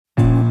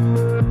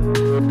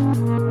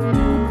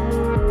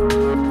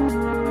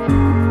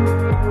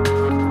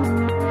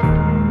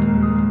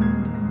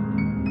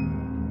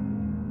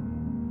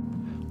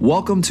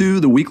Welcome to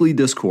the weekly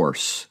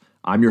Discourse.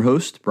 I'm your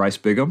host, Bryce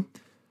Bigham,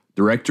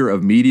 Director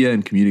of Media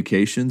and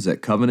Communications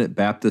at Covenant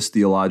Baptist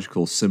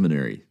Theological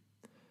Seminary.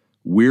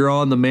 We're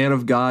on the Man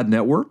of God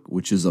Network,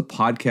 which is a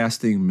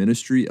podcasting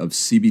ministry of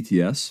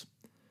CBTS.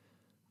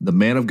 The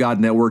Man of God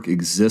Network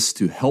exists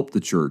to help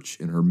the church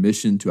in her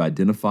mission to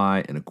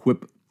identify and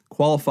equip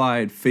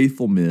qualified,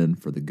 faithful men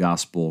for the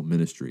gospel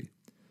ministry.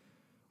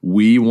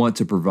 We want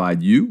to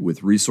provide you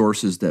with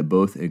resources that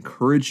both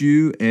encourage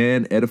you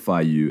and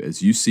edify you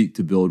as you seek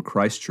to build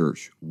Christ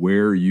Church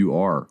where you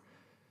are,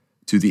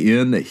 to the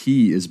end that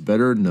He is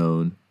better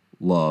known,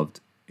 loved,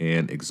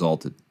 and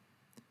exalted.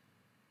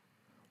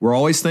 We're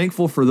always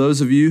thankful for those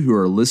of you who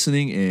are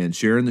listening and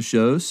sharing the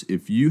shows.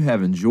 If you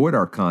have enjoyed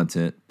our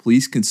content,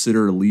 please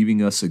consider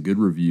leaving us a good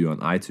review on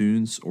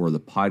iTunes or the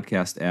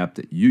podcast app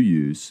that you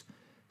use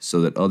so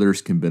that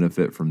others can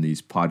benefit from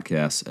these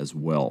podcasts as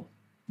well.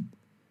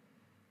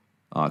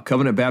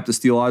 Covenant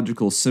Baptist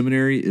Theological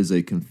Seminary is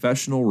a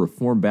confessional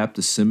Reformed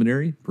Baptist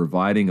seminary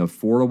providing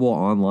affordable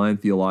online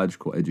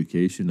theological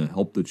education to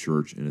help the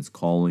church in its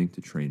calling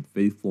to train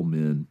faithful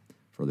men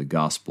for the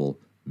gospel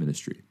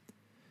ministry.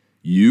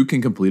 You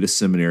can complete a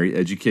seminary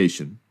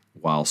education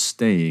while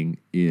staying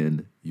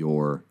in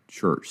your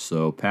church.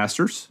 So,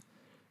 pastors,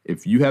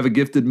 if you have a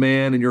gifted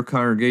man in your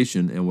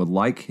congregation and would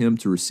like him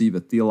to receive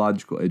a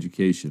theological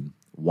education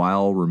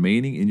while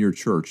remaining in your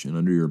church and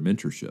under your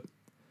mentorship,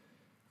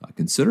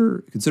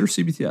 consider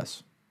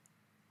CBTS.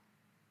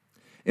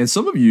 And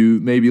some of you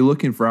may be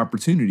looking for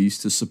opportunities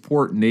to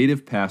support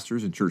native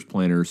pastors and church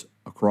planters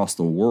across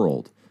the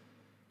world.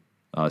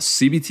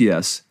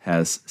 CBTS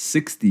has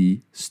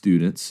 60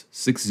 students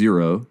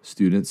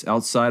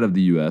outside of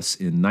the U.S.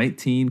 in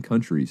 19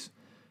 countries,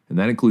 and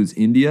that includes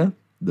India,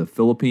 the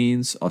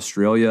Philippines,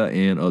 Australia,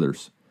 and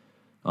others.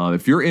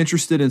 If you're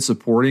interested in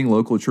supporting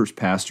local church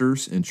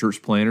pastors and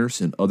church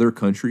planters in other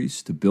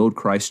countries to build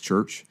Christ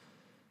Church,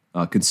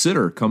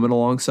 consider coming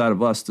alongside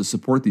of us to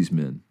support these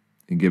men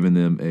and giving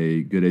them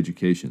a good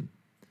education.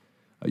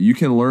 You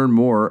can learn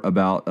more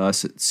about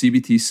us at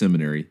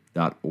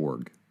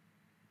cbtseminary.org.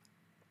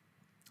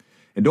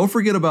 And don't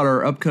forget about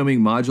our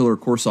upcoming modular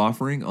course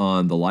offering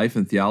on the life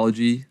and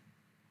theology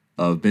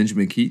of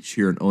Benjamin Keach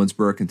here in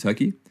Owensboro,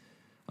 Kentucky.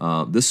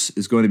 This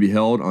is going to be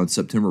held on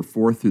September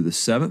 4th through the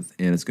 7th,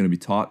 and it's going to be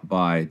taught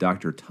by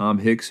Dr. Tom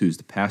Hicks, who's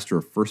the pastor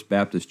of First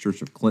Baptist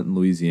Church of Clinton,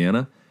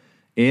 Louisiana,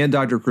 and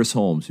Dr. Chris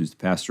Holmes, who's the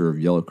pastor of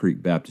Yellow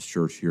Creek Baptist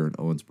Church here in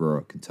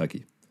Owensboro,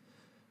 Kentucky.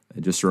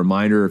 And just a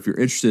reminder, if you're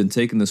interested in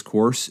taking this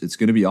course, it's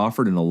going to be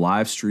offered in a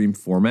live stream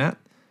format,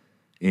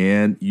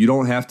 and you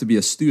don't have to be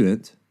a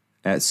student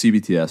at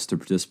CBTS to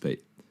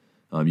participate.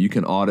 You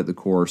can audit the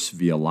course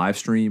via live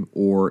stream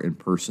or in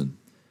person.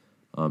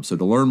 So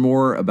to learn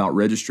more about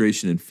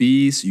registration and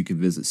fees, you can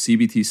visit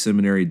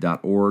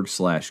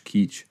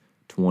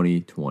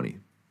cbtseminary.org/Keach2020.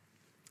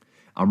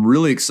 I'm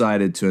really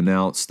excited to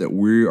announce that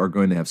we are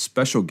going to have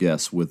special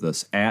guests with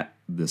us at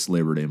this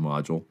Labor Day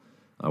module.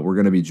 We're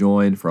going to be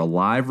joined for a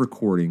live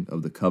recording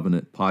of the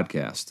Covenant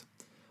Podcast.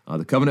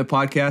 The Covenant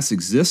Podcast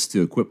exists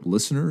to equip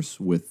listeners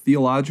with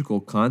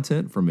theological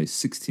content from a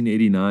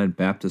 1689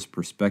 Baptist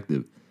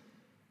perspective.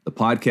 The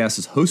podcast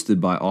is hosted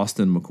by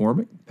Austin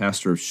McCormick,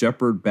 pastor of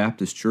Shepherd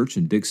Baptist Church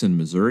in Dixon,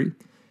 Missouri,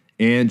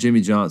 and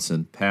Jimmy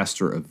Johnson,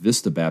 pastor of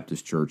Vista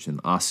Baptist Church in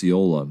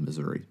Osceola,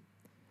 Missouri.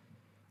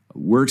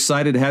 We're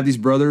excited to have these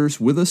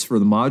brothers with us for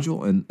the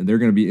module, and they're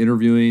going to be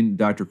interviewing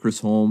Dr.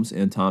 Chris Holmes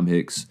and Tom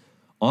Hicks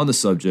on the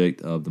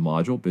subject of the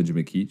module,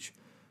 Benjamin Keach.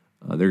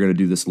 They're going to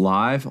do this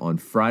live on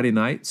Friday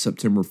night,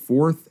 September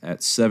 4th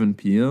at 7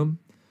 p.m.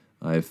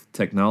 If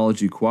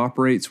technology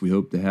cooperates, we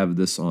hope to have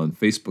this on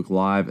Facebook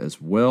Live as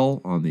well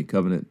on the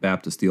Covenant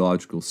Baptist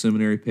Theological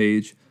Seminary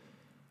page.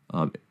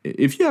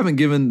 If you haven't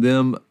given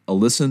them a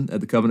listen at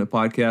the Covenant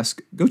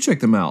Podcast, go check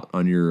them out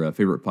on your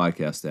favorite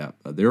podcast app.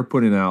 They're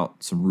putting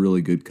out some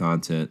really good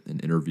content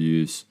and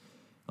interviews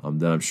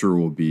that I'm sure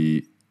will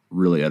be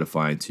really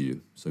edifying to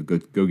you. So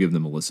go give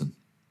them a listen.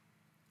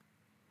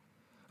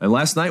 And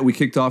last night we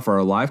kicked off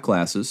our live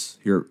classes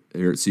here at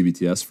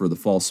CBTS for the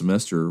fall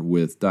semester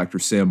with Dr.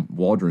 Sam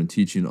Waldron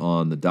teaching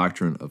on the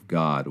doctrine of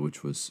God,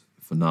 which was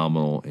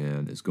phenomenal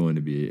and is going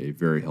to be a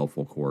very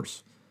helpful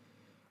course.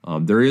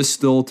 There is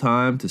still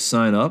time to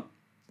sign up.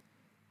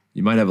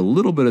 You might have a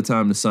little bit of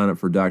time to sign up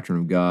for Doctrine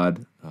of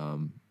God,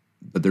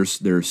 but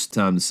there's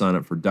time to sign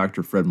up for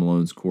Dr. Fred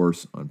Malone's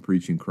course on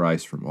Preaching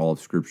Christ from All of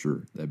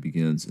Scripture that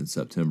begins in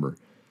September.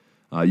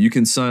 You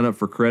can sign up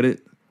for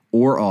credit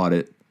or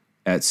audit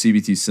at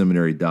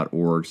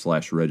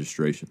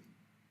cbtseminary.org/registration.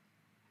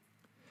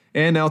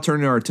 And now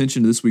turning our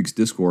attention to this week's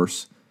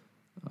discourse.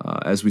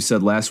 As we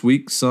said last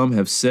week, some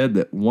have said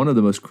that one of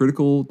the most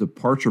critical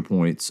departure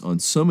points on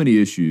so many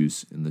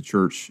issues in the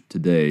church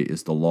today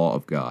is the law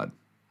of God.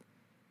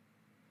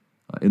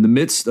 In the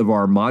midst of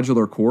our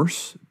modular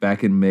course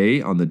back in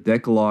May on the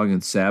Decalogue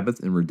and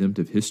Sabbath and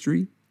redemptive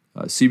history,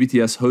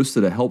 CBTS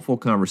hosted a helpful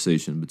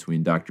conversation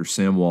between Dr.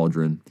 Sam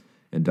Waldron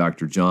and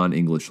Dr. John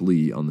English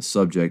Lee on the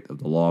subject of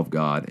the law of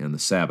God and the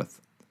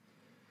Sabbath.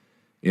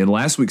 In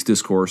last week's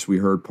discourse, we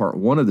heard part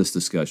one of this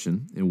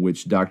discussion, in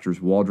which Doctors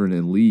Waldron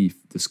and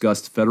Leaf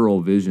discussed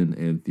federal vision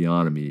and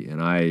theonomy,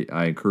 and I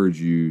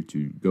encourage you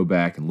to go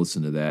back and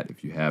listen to that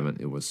if you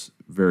haven't. It was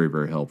very,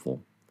 very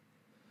helpful.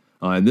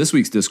 In this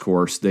week's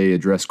discourse, they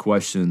address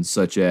questions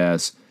such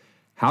as,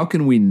 how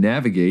can we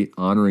navigate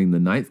honoring the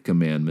ninth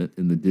commandment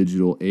in the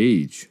digital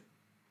age?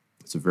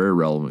 It's a very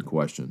relevant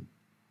question.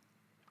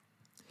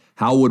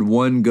 How would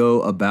one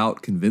go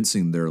about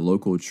convincing their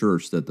local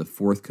church that the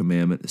fourth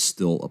commandment is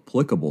still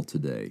applicable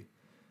today?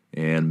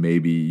 And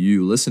maybe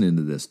you listening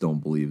to this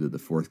don't believe that the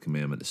fourth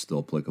commandment is still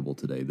applicable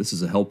today. This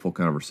is a helpful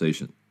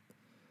conversation.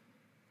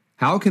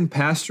 How can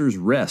pastors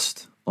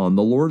rest on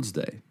the Lord's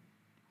Day?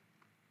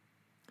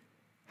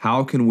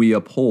 How can we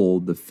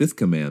uphold the fifth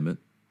commandment,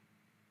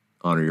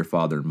 honor your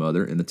father and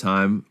mother, in a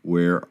time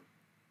where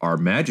our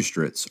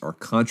magistrates are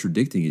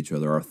contradicting each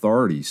other, our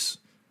authorities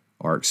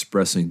are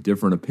expressing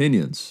different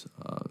opinions,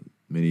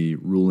 many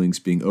rulings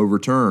being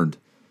overturned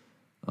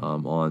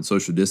on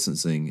social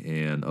distancing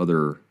and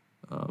other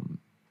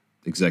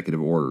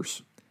executive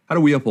orders? How do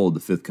we uphold the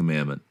fifth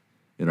commandment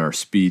in our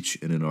speech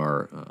and in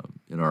our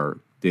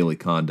daily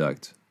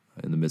conduct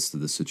in the midst of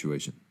this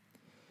situation?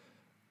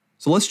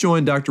 So let's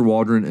join Dr.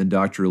 Waldron and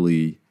Dr.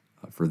 Lee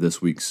for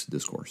this week's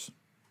discourse.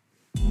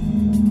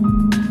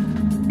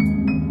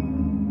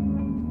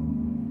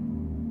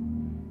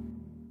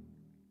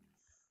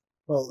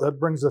 Well, that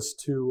brings us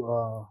to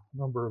a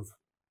number of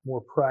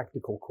more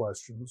practical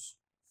questions.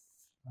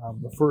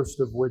 The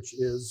first of which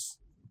is,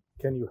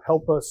 can you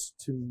help us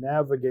to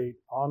navigate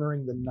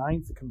honoring the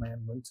ninth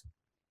commandment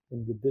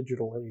in the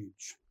digital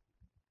age?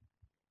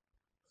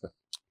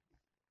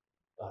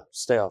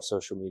 Stay off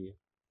social media.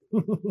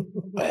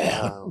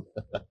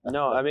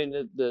 No, I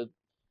mean, the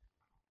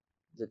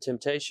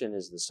temptation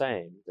is the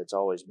same. That's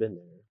always been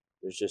there.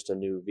 There's just a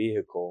new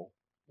vehicle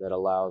that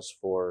allows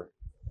for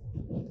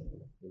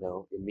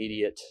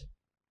immediate,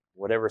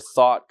 whatever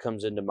thought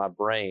comes into my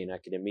brain, I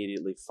can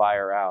immediately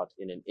fire out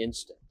in an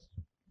instant,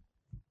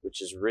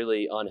 which is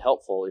really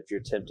unhelpful if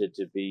you're tempted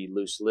to be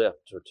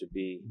loose-lipped or to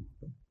be,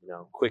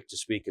 quick to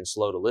speak and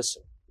slow to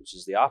listen, which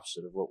is the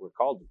opposite of what we're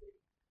called to be.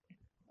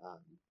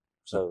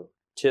 So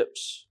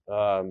tips.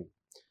 I've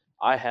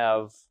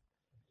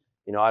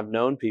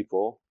known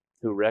people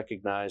who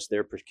recognize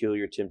their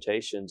peculiar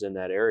temptations in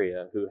that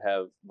area who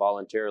have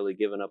voluntarily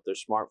given up their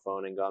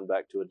smartphone and gone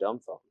back to a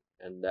dumb phone.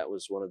 And that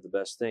was one of the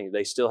best things.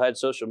 They still had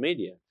social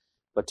media,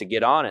 but to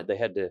get on it, they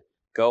had to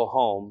go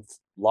home,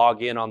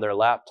 log in on their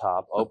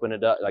laptop, open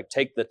it up,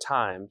 take the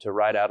time to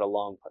write out a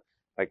long,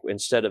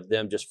 instead of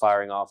them just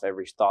firing off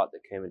every thought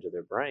that came into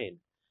their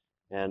brain.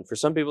 And for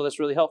some people, that's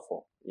really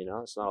helpful.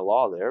 It's not a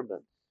law there,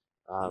 but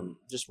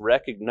just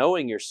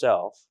knowing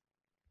yourself.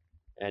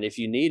 And if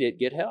you need it,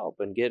 get help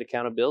and get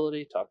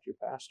accountability. Talk to your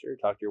pastor,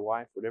 talk to your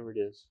wife, whatever it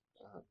is.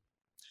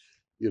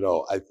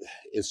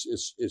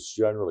 It's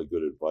generally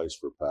good advice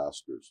for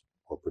pastors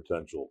or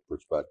potential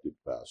prospective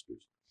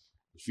pastors.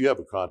 If you have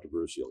a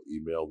controversial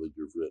email that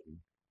you've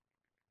written,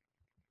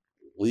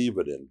 leave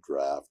it in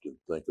draft and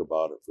think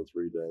about it for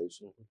 3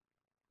 days.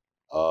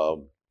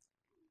 Or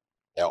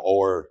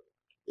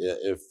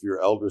if your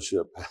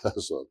eldership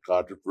has a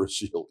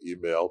controversial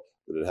email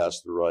that it has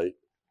to write,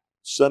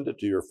 send it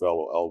to your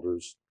fellow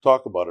elders.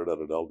 Talk about it at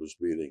an elders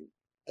meeting,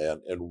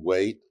 and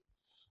wait.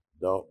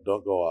 Don't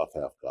go off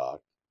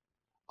half-cocked.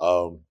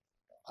 I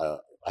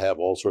have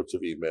all sorts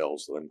of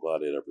emails that I'm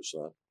glad I never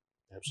sent.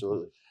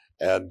 Absolutely.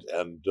 And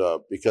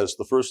because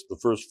the first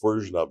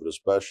version of it,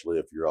 especially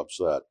if you're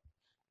upset,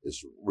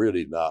 is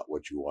really not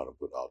what you want to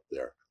put out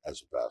there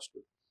as a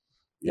pastor.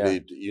 You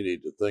need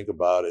to think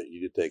about it. You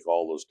need to take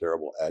all those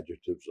terrible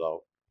adjectives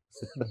out.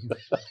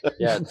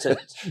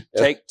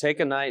 Take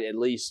a night at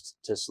least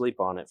to sleep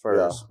on it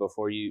first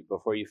before you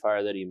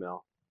fire that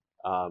email.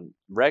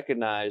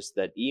 Recognize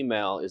that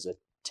email is a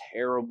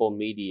terrible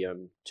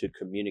medium to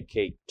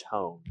communicate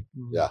tone.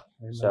 Yeah.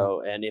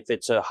 So, and if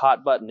it's a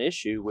hot button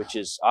issue, which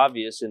is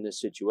obvious in this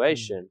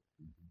situation,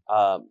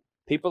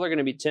 people are going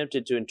to be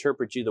tempted to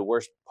interpret you the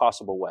worst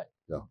possible way.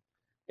 Yeah.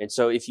 And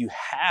so if you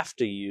have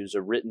to use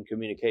a written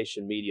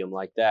communication medium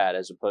like that,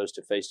 as opposed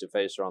to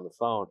face-to-face or on the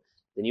phone,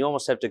 then you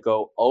almost have to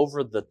go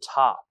over the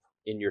top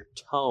in your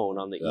tone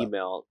on the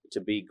email to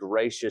be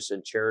gracious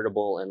and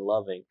charitable and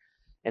loving.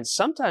 And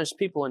sometimes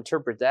people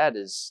interpret that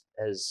as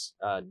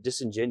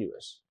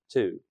disingenuous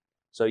too.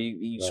 So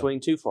you swing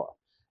too far.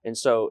 And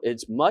so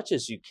as much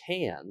as you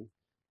can,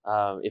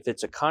 if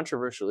it's a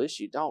controversial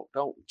issue, don't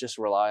just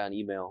rely on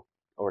email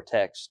or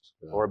text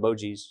or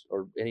emojis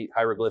or any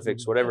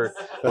hieroglyphics, whatever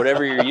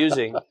you're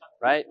using,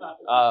 right?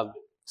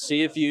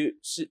 See if you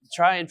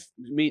try and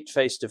meet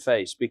face to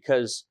face,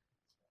 because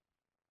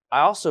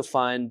I also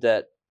find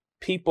that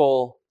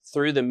people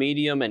through the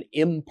medium, an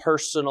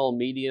impersonal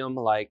medium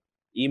like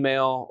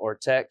email or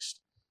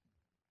text,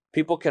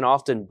 people can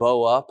often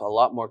bow up a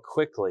lot more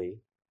quickly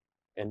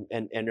and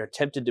are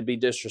tempted to be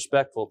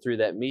disrespectful through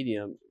that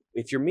medium.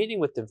 If you're meeting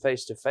with them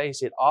face to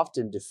face, it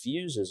often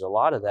diffuses a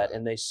lot of that,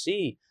 and they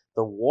see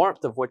the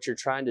warmth of what you're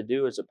trying to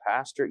do as a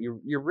pastor.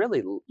 You're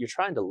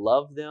trying to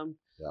love them.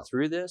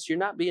 through this. You're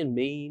not being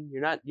mean.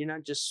 You're not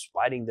just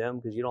spiting them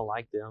because you don't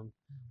like them.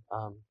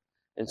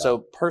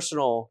 So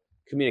personal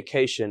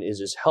communication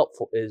is as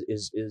helpful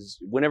is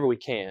whenever we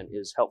can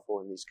is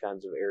helpful in these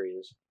kinds of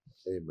areas.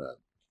 Amen.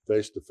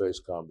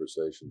 Face-to-face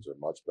conversations are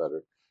much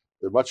better.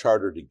 They're much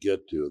harder to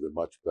get to. They're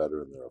much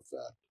better in their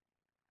effect.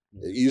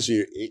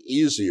 Easier.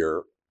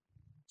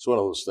 It's one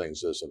of those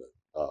things, isn't it?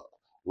 A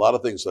lot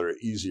of things that are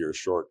easier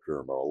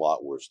short-term are a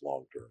lot worse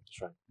long-term.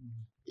 That's right.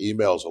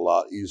 Email's a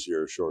lot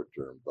easier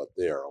short-term, but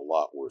they are a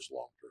lot worse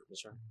long-term.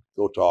 That's right.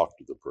 Go talk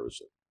to the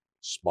person.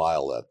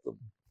 Smile at them.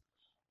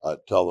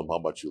 Tell them how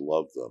much you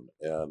love them,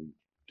 and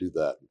do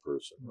that in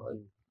person, right?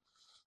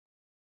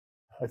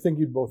 I think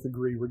you'd both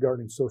agree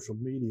regarding social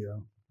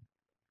media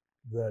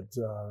that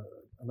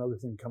another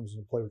thing that comes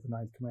into play with the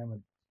ninth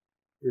commandment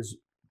is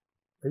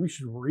maybe you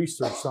should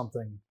research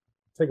something.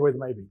 Take away the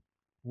maybe.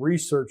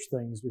 Research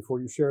things before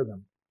you share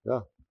them.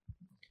 Yeah.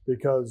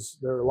 Because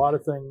there are a lot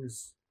of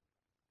things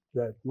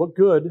that look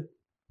good.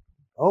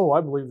 Oh,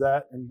 I believe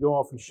that, and you go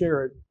off and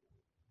share it,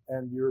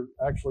 and you're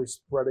actually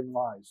spreading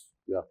lies.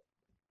 Yeah.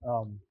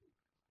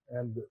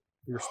 And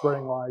you're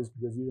spreading lies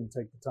because you didn't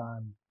take the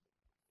time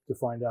to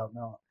find out.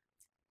 Now,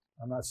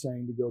 I'm not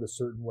saying to go to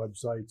certain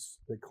websites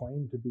that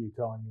claim to be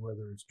telling you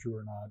whether it's true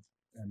or not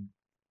and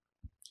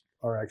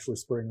are actually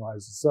spreading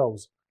lies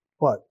themselves,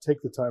 but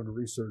take the time to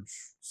research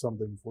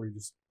something before you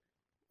just,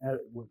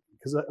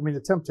 because I mean, the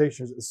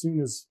temptation is as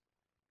soon as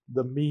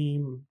the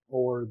meme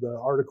or the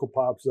article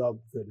pops up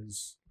that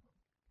is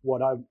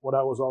what I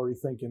was already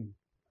thinking,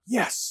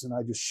 yes, and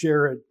I just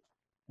share it,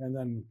 and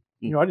then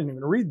I didn't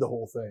even read the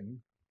whole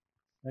thing,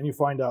 and you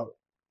find out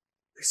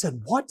they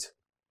said what?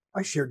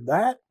 I shared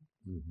that.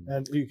 Mm-hmm.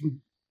 And you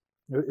can,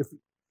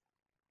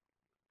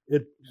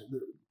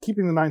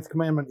 keeping the ninth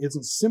commandment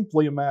isn't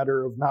simply a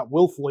matter of not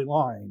willfully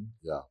lying.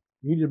 Yeah.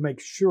 You need to make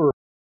sure,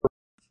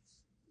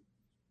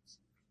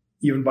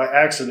 even by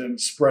accident,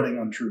 spreading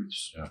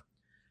untruths. Yeah.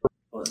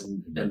 Well,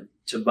 and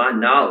to my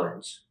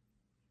knowledge,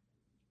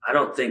 I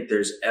don't think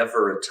there's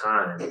ever a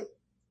time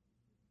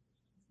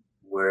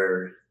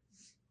where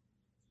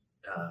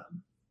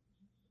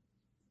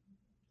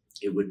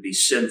it would be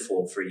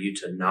sinful for you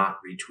to not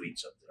retweet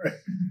something.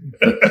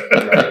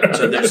 Right?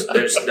 So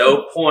there's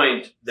no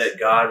point that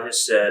God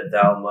has said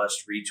thou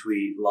must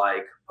retweet,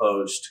 like,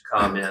 post,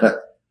 comment.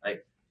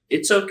 Like,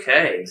 it's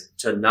okay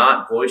to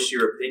not voice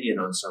your opinion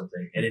on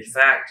something. And in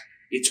fact,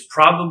 it's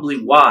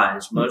probably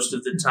wise most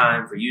of the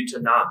time for you to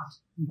not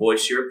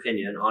voice your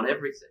opinion on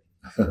everything.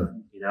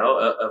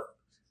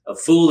 A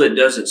fool that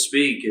doesn't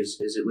speak is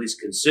at least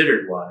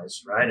considered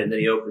wise, right? And then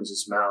he opens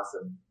his mouth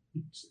and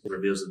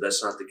reveals that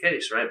that's not the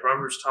case, right?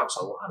 Proverbs talks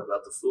a lot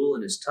about the fool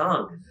and his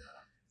tongue.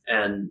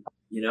 And,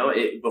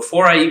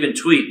 before I even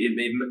tweet,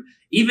 even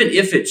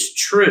if it's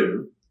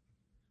true,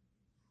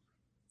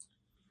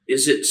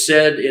 is it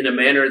said in a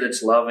manner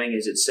that's loving?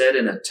 Is it said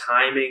in a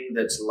timing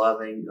that's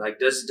loving? Like,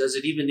 does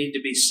it even need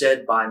to be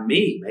said by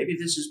me? Maybe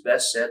this is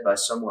best said by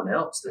someone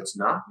else that's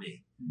not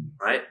me,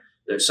 right?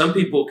 There's some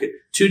people,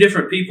 two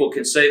different people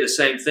can say the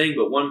same thing,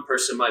 but one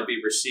person might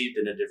be received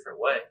in a different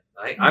way.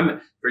 Right?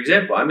 For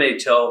example, I may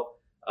tell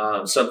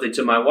something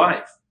to my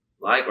wife,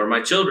 or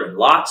my children,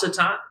 lots of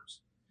times.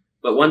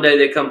 But one day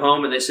they come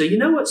home and they say, you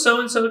know what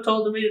so-and-so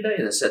told to me today?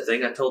 And that's that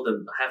thing I told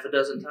them half a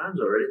dozen times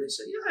already. They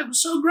say, yeah, it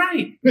was so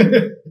great.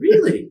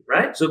 Really?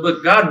 Right? So,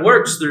 but God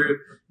works through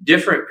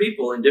different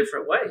people in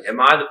different ways.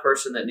 Am I the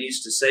person that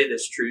needs to say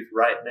this truth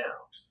right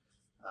now?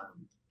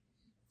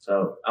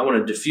 So I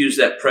want to diffuse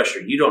that pressure.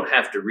 You don't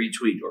have to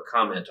retweet or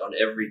comment on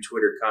every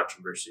Twitter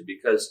controversy,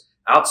 because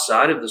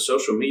outside of the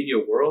social media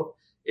world,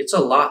 it's a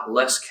lot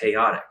less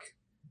chaotic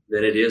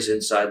than it is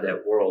inside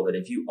that world. And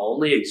if you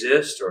only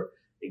exist or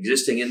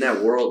existing in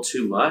that world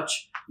too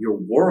much, your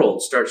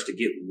world starts to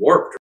get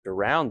warped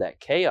around that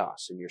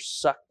chaos and you're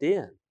sucked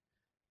in.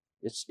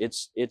 It's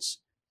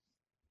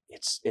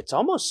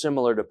almost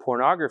similar to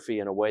pornography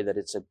in a way that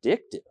it's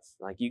addictive.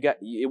 Like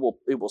it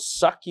will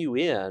suck you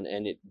in,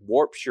 and it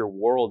warps your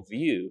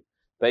worldview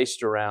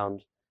based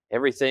around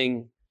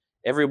everything.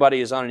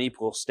 Everybody is on an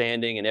equal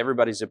standing, and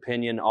everybody's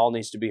opinion all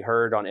needs to be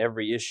heard on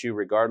every issue,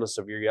 regardless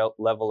of your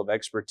level of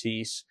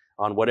expertise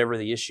on whatever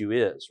the issue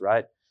is,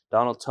 right?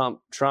 Donald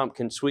Trump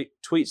can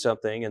tweet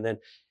something, and then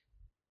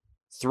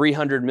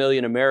 300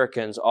 million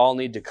Americans all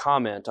need to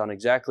comment on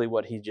exactly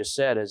what he just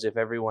said, as if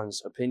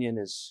everyone's opinion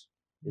is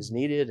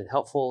needed and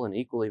helpful and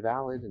equally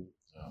valid. And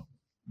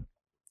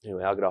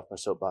anyway, I'll get off my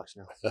soapbox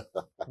now.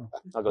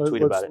 I'll go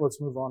tweet about it. Let's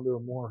move on to a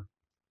more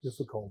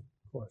difficult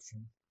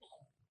question.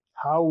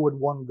 How would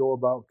one go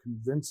about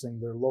convincing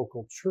their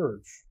local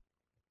church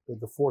that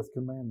the fourth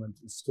commandment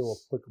is still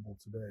applicable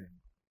today?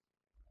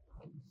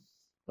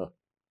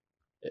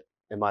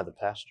 Am I the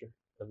pastor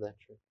of that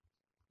church?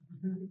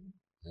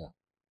 Yeah.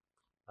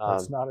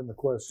 That's not in the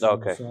question.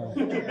 Okay.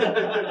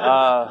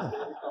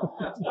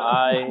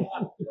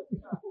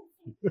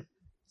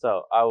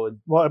 So I would.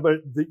 Well,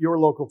 but your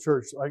local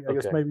church, I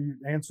guess maybe you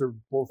answer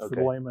both for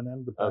the layman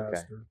and the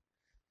pastor.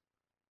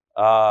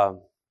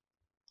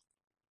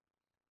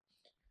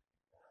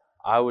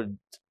 I would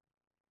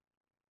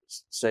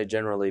say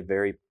generally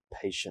very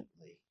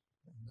patiently.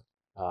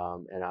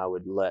 And I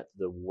would let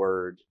the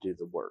word do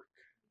the work.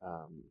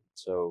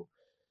 So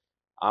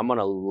I'm going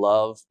to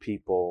love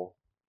people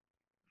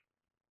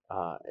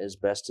as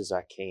best as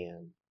I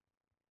can,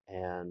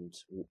 and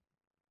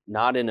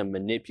not in a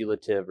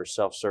manipulative or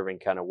self-serving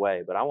kind of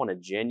way, but I want to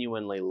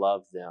genuinely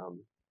love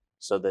them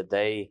so that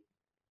they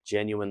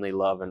genuinely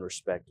love and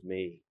respect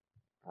me,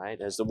 right?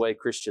 As the way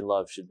Christian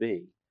love should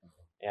be.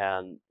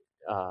 And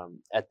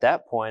at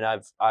that point,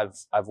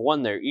 I've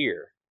won their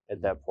ear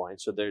at that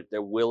point. So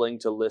they're willing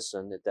to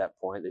listen at that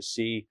point. They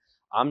see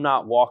I'm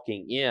not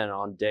walking in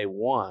on day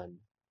one,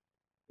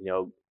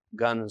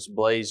 guns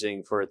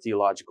blazing for a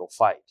theological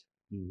fight,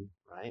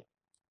 right?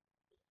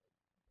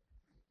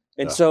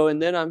 And so,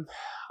 and then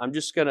I'm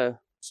just going to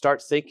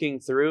start thinking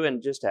through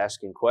and just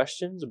asking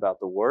questions about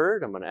the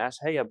word. I'm going to ask,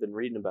 hey, I've been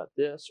reading about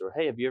this, or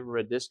hey, have you ever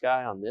read this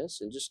guy on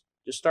this? And just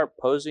start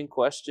posing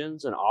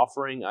questions and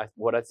offering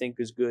what I think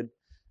is good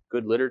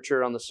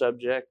literature on the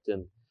subject,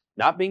 and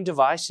not being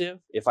divisive.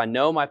 If I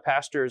know my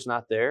pastor is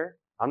not there,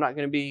 I'm not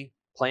going to be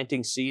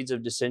planting seeds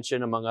of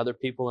dissension among other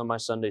people in my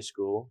Sunday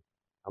school.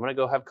 I'm going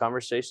to go have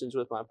conversations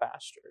with my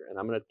pastor, and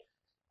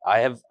I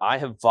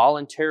have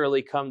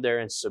voluntarily come there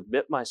and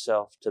submit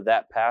myself to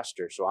that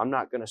pastor. So I'm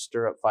not going to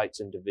stir up fights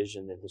and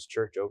division in his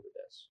church over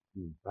this,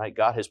 right?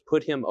 God has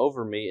put him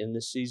over me in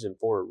this season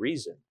for a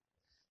reason,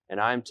 and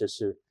I'm to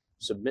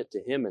submit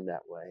to him in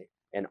that way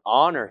and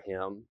honor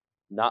him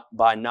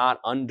by not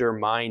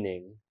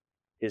undermining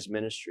his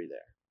ministry there,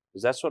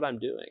 because that's what I'm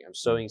doing. I'm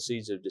sowing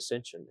seeds of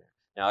dissension there.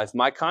 Now, if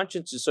my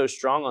conscience is so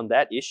strong on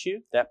that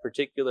issue, that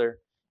particular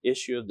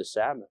issue of the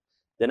Sabbath,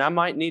 then I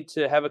might need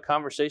to have a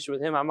conversation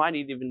with him. I might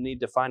even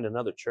need to find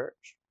another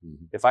church.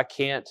 If I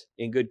can't,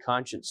 in good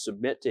conscience,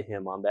 submit to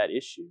him on that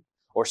issue,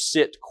 or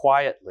sit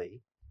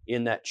quietly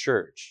in that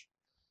church,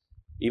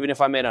 even if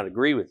I may not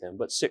agree with him,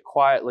 but sit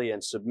quietly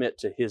and submit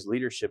to his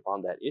leadership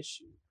on that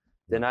issue,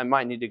 then I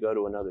might need to go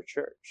to another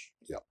church.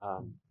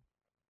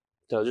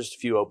 So just a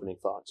few opening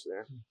thoughts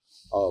there.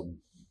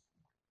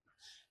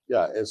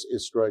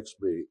 It strikes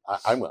me.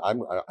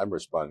 I'm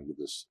responding to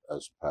this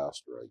as a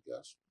pastor, I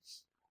guess.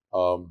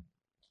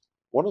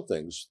 One of the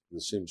things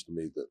that seems to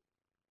me that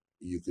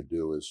you could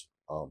do is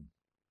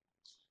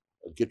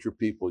get your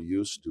people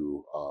used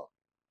to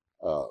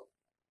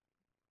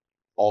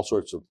all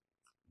sorts of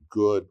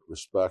good,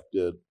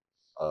 respected,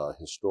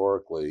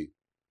 historically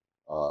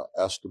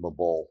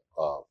estimable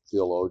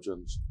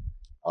theologians.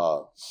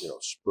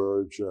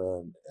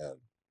 Spurgeon and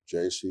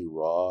J.C.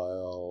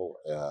 Ryle,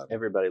 and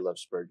everybody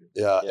loves Spurgeon.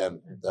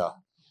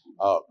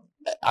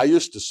 I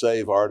used to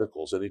save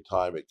articles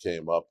anytime it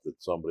came up that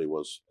somebody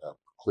was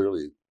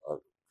clearly a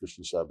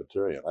Christian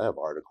Sabbatarian. I have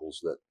articles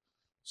that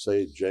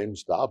say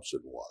James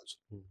Dobson was,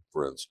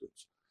 for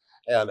instance.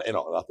 And,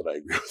 not that I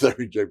agree with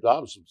everything James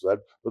Dobson said,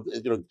 but,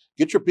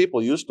 get your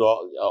people used to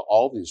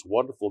all these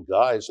wonderful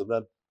guys, and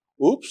then,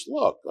 oops,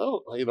 look,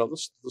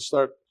 let's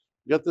start.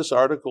 You got this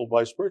article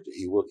by Spurgeon.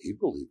 He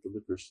believed in the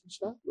Christian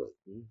Sabbath.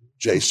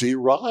 J.C.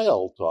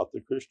 Ryle taught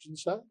the Christian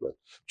Sabbath.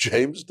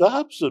 James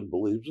Dobson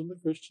believes in the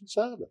Christian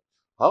Sabbath.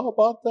 How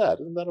about that?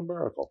 Isn't that a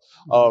miracle?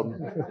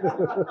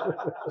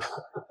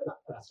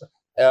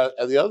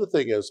 And the other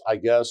thing is, I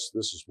guess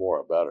this is more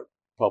about a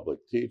public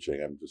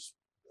teaching. I'm just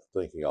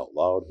thinking out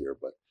loud here,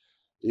 but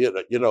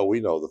we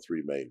know the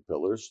three main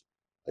pillars.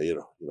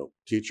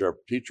 Teach your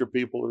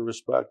people to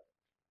respect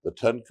the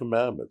 10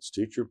 Commandments.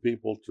 Teach your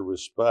people to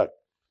respect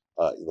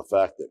the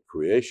fact that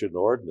creation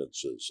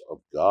ordinances of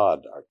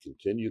God are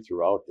continued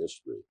throughout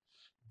history.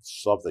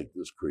 Something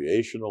that's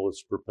creational,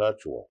 it's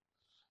perpetual.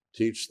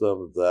 Teach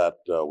them that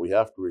we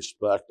have to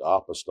respect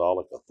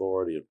apostolic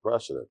authority and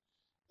precedent.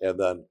 And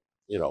then,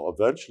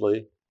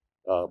 eventually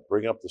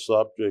bring up the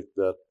subject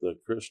that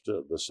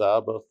the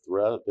Sabbath,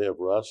 day of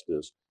rest,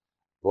 is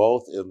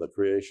both in the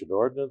creation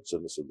ordinance,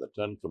 and it's in the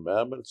 10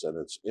 Commandments, and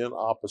it's in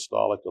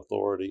apostolic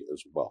authority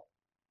as well.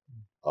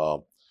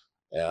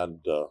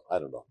 I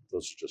don't know.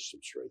 Those are just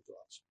some straight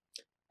thoughts.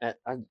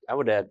 And I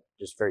would add,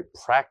 just very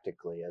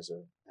practically, as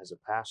a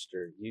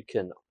pastor, you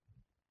can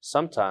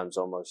sometimes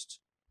almost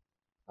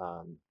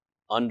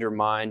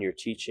undermine your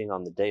teaching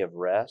on the day of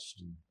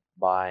rest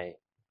by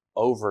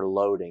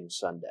overloading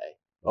Sunday,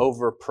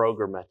 over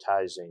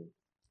programmatizing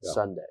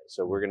Sunday.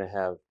 So we're going to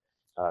have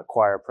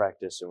choir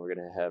practice, and we're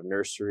going to have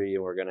nursery,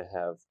 and we're going to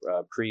have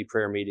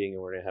pre-prayer meeting,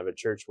 and we're going to have a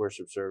church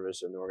worship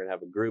service, and then we're going to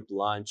have a group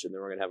lunch, and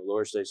then we're going to have a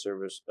Lord's Day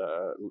service,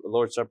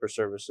 Lord's Supper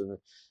service, and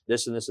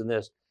this and this and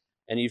this.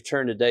 And you've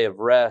turned a day of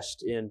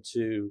rest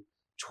into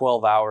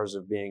 12 hours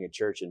of being at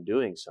church and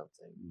doing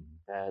something.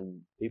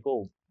 And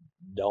people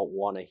don't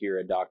want to hear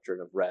a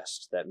doctrine of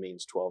rest that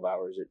means 12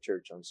 hours at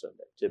church on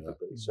Sunday,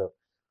 typically. So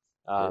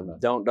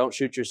don't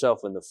shoot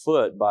yourself in the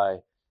foot by,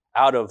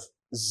 out of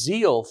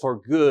zeal for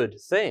good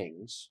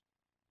things,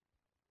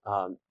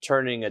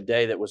 turning a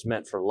day that was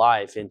meant for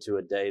life into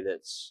a day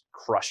that's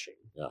crushing.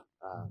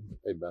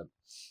 Amen.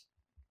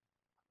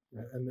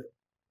 And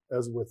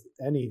as with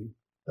any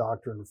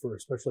doctrine,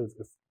 especially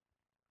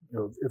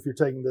if you're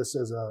taking this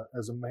as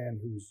a man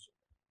who's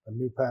a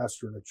new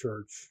pastor in a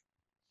church,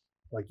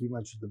 like you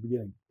mentioned at the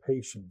beginning,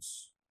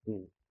 patience.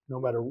 Hmm. No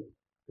matter,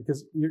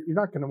 because you're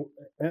not going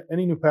to,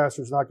 any new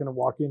pastor is not going to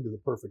walk into the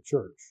perfect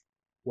church,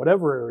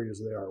 whatever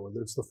areas they are, whether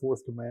it's the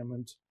fourth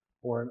commandment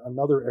or in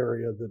another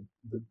area that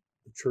the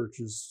church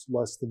is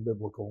less than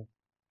biblical.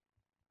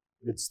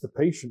 It's the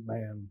patient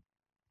man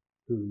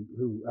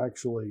who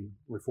actually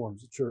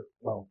reforms the church.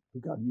 Well, who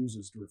God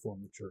uses to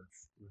reform the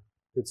church.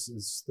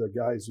 It's the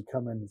guys who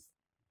come in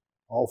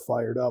all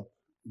fired up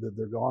that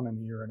they're gone in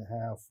a year and a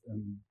half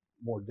and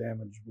more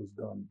damage was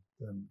done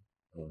than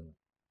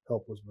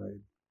help was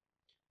made.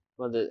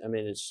 Well, I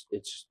mean,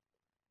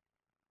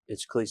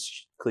 it's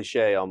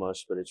cliche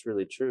almost, but it's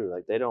really true.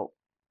 Like, they don't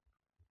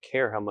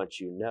care how much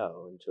you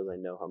know until they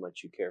know how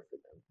much you care for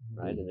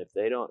them, right? And if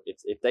they don't,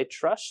 if they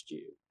trust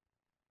you,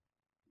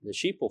 the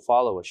sheep will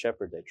follow a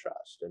shepherd they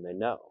trust and they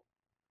know,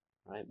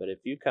 right? But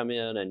if you come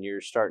in and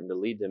you're starting to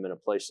lead them in a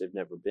place they've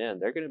never been,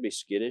 they're going to be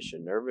skittish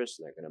and nervous,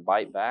 and they're going to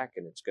bite back,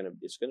 and it's going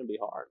to be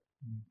hard.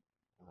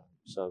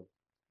 So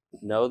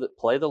know that,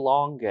 play the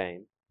long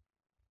game.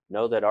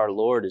 Know that our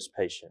Lord is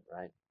patient,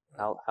 right?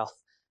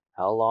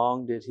 How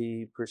long did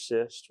he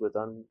persist with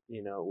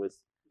with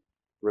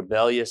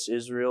rebellious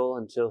Israel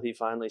until he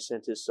finally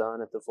sent his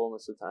son at the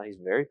fullness of time? He's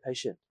very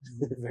patient,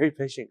 very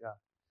patient God.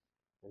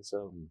 And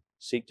so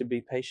seek to be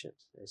patient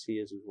as he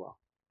is as well.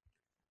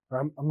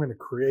 I'm going to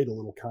create a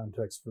little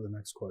context for the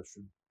next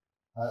question.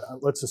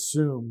 Let's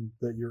assume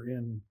that you're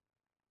in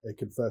a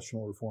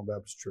confessional Reformed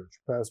Baptist church,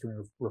 pastoring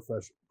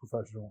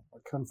a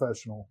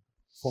confessional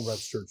Reformed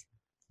Baptist church.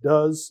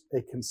 Does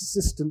a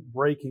consistent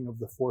breaking of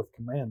the fourth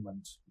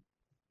commandment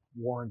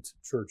warrant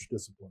church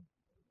discipline?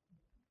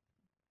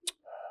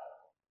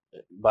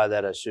 By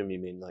that, I assume you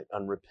mean like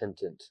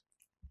unrepentant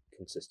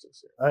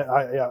consistency.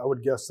 I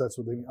would guess that's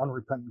what they mean,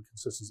 unrepentant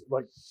consistency.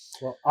 Like,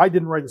 well, I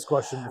didn't write this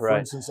question. For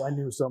instance, I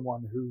knew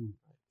someone who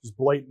just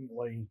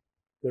blatantly,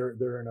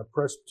 they're in a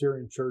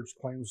Presbyterian church,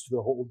 claims to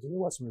hold to the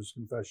Westminster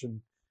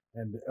Confession,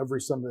 and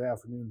every Sunday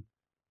afternoon,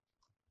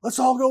 let's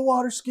all go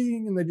water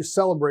skiing, and they just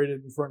celebrate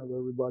it in front of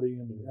everybody,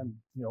 and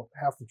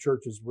half the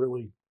churches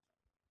really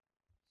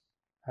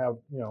have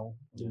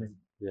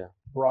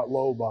brought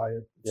low by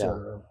it,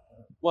 etc.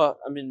 Well,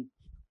 I mean,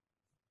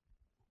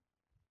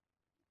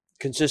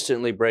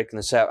 consistently breaking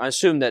the Sabbath. I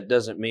assume that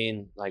doesn't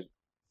mean like,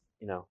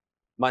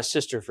 my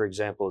sister, for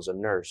example, is a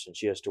nurse and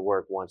she has to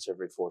work once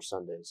every 4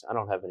 Sundays. I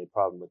don't have any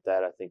problem with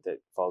that. I think that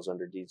falls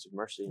under deeds of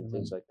mercy and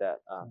things like that,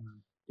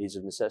 deeds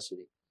of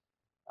necessity,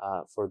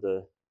 for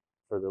the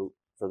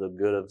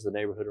good of the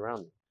neighborhood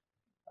around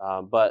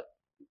them. But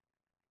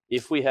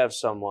if we have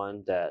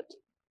someone that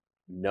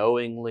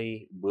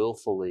knowingly,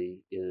 willfully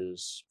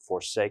is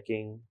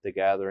forsaking the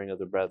gathering of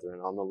the brethren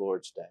on the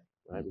Lord's Day,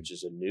 right, which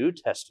is a New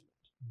Testament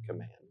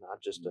command,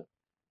 not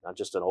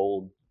just an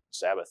old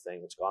Sabbath thing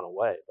that's gone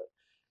away, but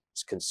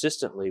it's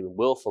consistently,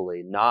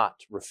 willfully not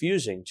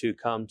refusing to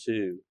come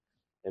to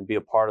and be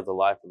a part of the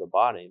life of the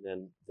body,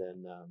 then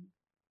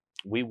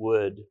we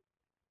would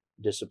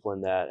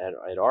discipline that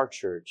at our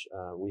church.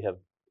 We have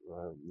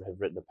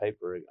written a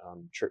paper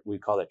on church. We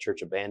call that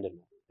church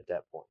abandonment. At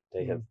that point,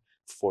 they have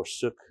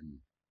forsook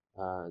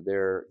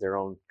their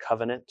own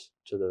covenant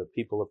to the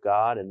people of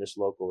God in this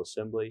local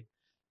assembly.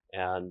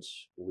 And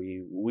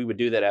we would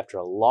do that after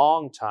a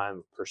long time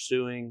of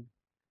pursuing,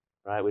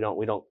 right? We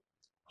don't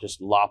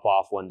just lop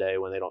off one day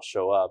when they don't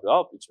show up.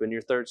 Oh, it's been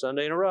your 3rd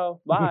Sunday in a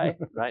row. Bye.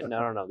 Right?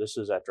 No. This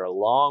is after a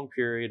long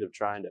period of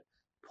trying to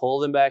pull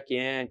them back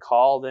in,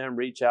 call them,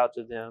 reach out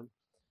to them.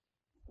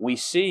 We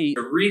see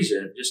a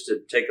reason, just to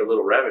take a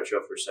little rabbit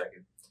trail for a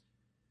second.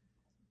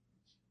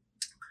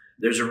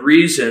 There's a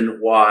reason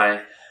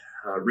why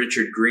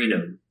Richard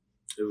Greenham,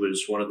 who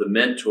was one of the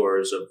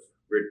mentors of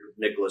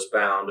Nicholas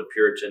Bound, a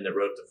Puritan that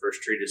wrote the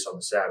first treatise on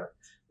the Sabbath.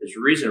 There's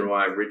a reason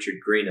why Richard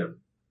Greenham,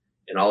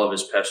 in all of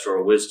his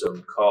pastoral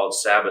wisdom, called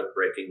Sabbath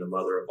breaking the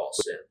mother of all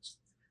sins.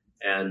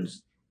 And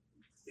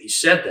he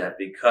said that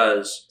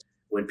because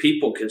when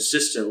people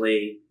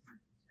consistently,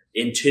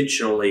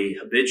 intentionally,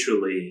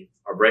 habitually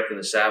are breaking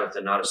the Sabbath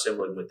and not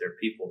assembling with their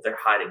people, they're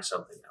hiding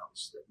something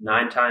else.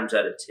 9 times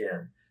out of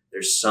 10,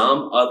 there's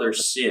some other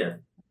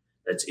sin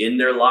that's in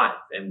their life.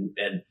 And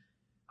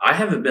I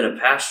haven't been a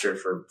pastor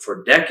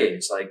for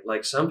decades,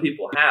 like some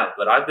people have,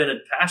 but I've been a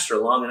pastor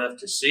long enough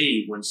to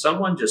see when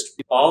someone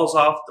just falls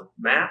off the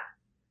map,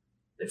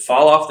 they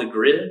fall off the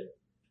grid,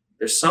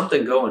 there's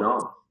something going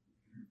on.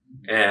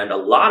 And a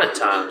lot of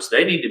times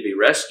they need to be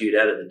rescued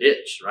out of the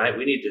ditch, right?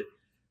 We need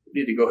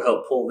to go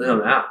help pull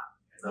them out.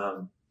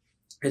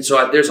 And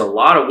so there's a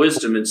lot of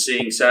wisdom in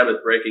seeing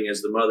Sabbath breaking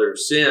as the mother of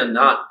sin,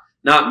 not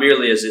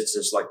merely as it's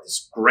just like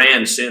this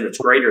grand sin that's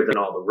greater than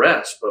all the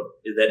rest, but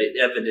that it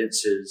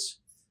evidences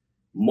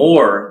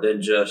more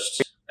than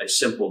just a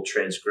simple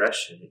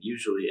transgression. It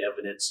usually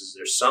evidences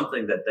there's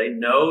something that they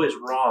know is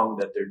wrong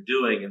that they're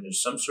doing, and there's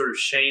some sort of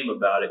shame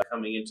about it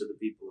coming into the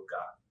people of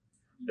God.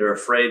 They're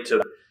afraid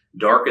to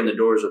darken the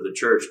doors of the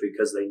church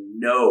because they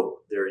know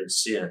they're in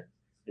sin.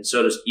 And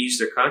so to ease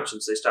their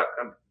conscience, they stop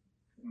coming.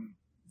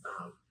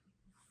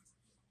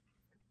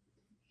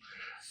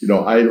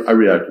 I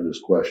react to this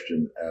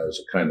question as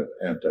a kind of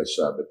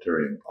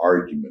anti-Sabbatarian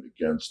argument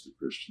against the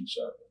Christian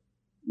Sabbath.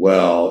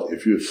 Well,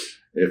 if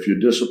you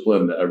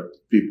discipline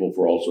people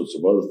for all sorts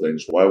of other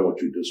things, why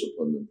won't you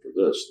discipline them for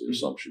this? The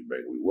assumption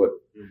made we would.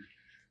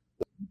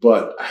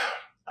 But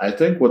I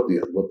think what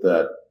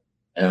that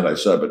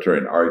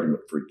anti-Sabbatarian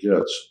argument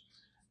forgets,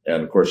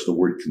 and of course the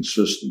word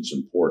consistent is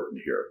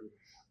important here,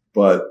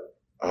 but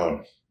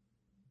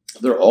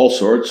there are all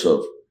sorts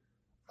of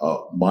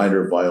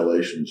minor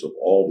violations of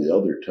all the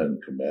other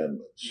 10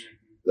 commandments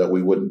that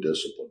we wouldn't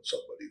discipline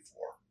somebody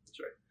for. That's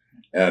right.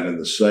 And in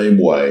the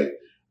same way,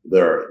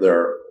 there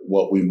are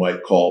what we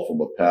might call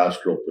from a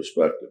pastoral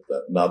perspective,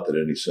 that not that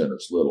any sin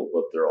is little,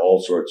 but there are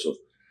all sorts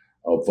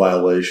of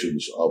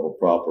violations of a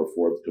proper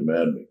fourth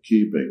commandment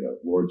keeping, of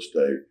Lord's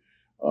Day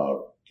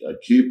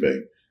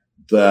keeping,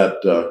 that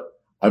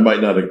I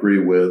might not agree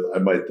with, I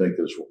might think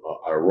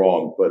are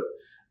wrong, but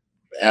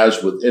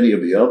as with any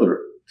of the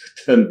other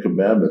 10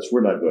 commandments,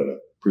 we're not going to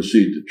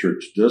proceed to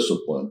church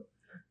discipline,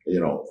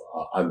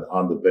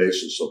 on the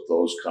basis of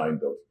those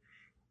kind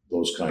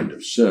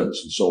of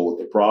sins. And so what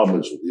the problem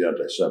is with the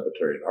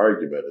anti-Sabbatarian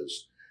argument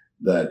is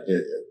that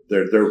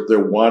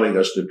they're wanting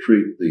us to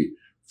treat the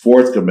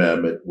fourth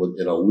commandment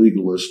in a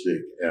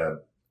legalistic and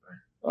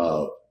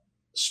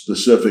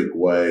specific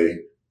way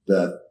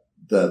that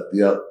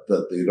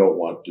they don't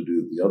want to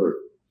do the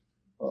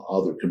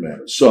other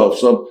commandments. So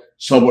if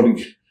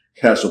somebody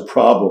has a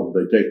problem,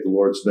 they take the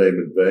Lord's name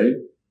in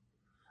vain,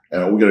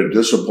 and we're going to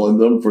discipline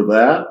them for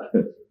that?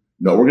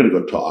 No, we're going to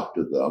go talk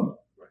to them,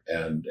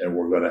 and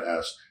we're going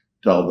to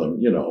tell them,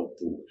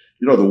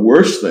 the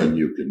worst thing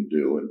you can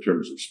do in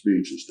terms of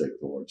speech is take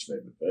the Lord's name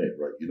in vain,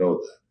 right? You know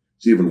that.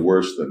 It's even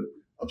worse than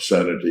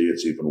obscenity.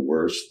 It's even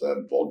worse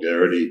than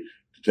vulgarity.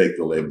 To take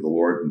the name of the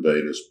Lord in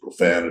vain is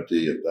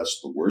profanity, and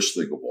that's the worst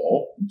thing of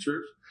all in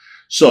church.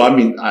 So,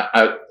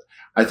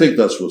 I think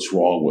that's what's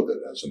wrong with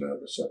it as an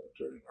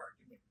anti-Sabbatarian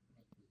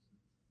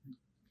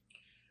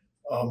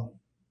argument.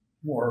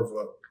 More of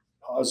a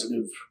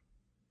positive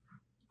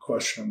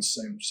question on the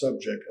same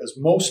subject. As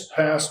most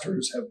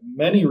pastors have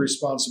many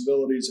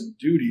responsibilities and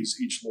duties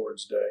each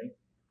Lord's Day,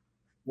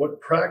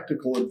 what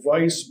practical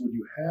advice would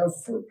you have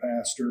for a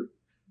pastor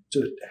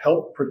to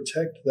help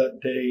protect that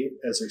day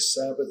as a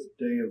Sabbath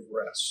day of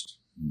rest?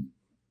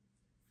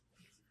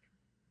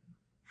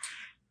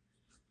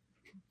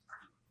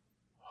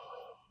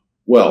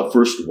 Well,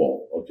 first of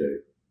all,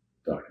 okay,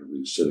 Dr.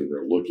 Lee's sitting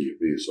there looking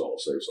at me, so I'll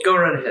say something. Go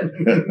right ahead.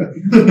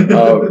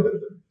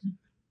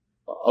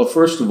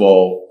 First of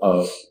all,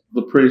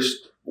 the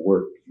priest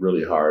worked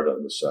really hard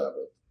on the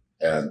Sabbath,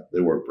 and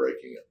they weren't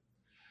breaking it.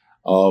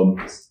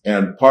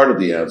 And part of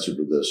the answer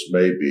to this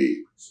may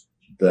be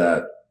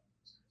that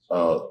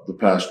the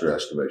pastor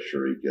has to make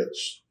sure he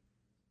gets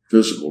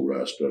physical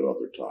rest at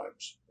other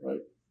times,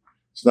 right?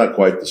 It's not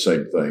quite the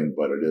same thing,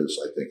 but it is,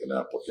 I think, an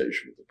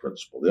application of the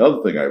principle. The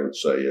other thing I would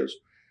say is,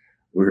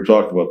 we were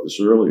talking about this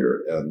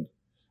earlier, and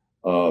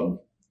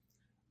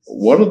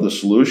one of the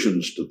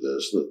solutions to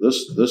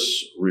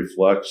this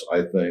reflects,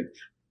 I think,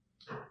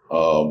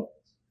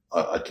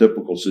 a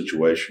typical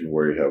situation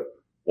where you have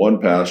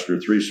one pastor,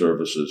 3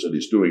 services, and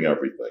he's doing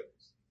everything.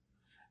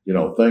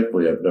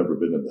 Thankfully, I've never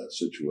been in that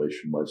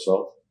situation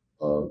myself.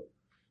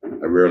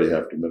 I rarely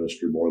have to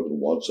minister more than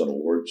once on a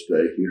Lord's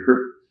Day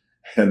here.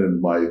 And in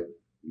my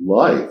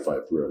life,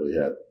 I've rarely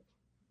had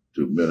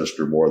to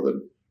minister more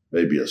than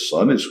maybe a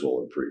Sunday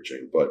school in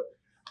preaching. But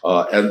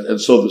and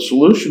so the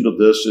solution to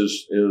this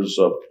is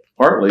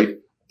partly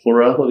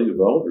plurality of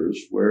elders,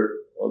 where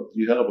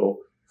you have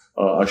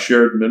a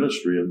shared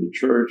ministry in the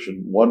church,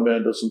 and one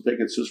man doesn't think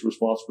it's his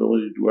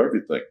responsibility to do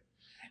everything.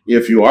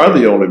 If you are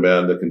the only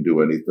man that can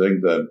do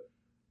anything,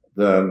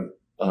 then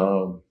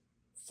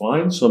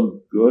find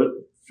some good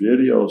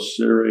video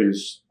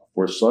series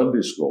for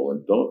Sunday school,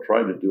 and don't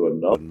try to do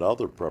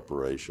another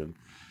preparation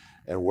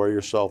and wear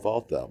yourself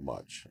out that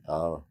much.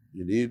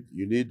 You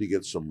need to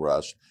get some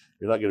rest.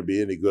 You're not going to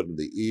be any good in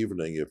the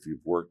evening if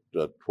you've worked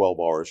 12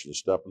 hours and you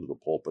step into the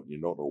pulpit and you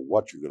don't know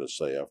what you're going to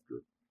say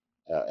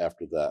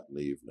after that in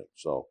the evening.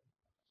 So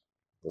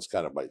that's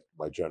kind of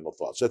my general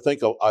thoughts. I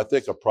think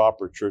a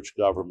proper church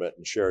government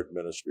and shared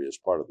ministry is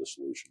part of the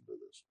solution to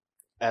this.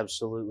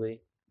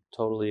 Absolutely,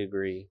 totally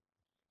agree.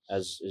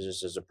 As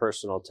a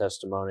personal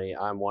testimony,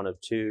 I'm one of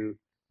 2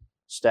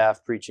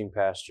 staff preaching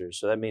pastors.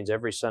 So that means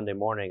every Sunday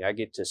morning I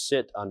get to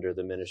sit under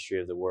the ministry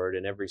of the Word,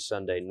 and every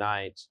Sunday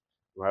night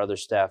my other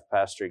staff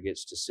pastor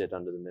gets to sit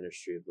under the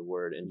ministry of the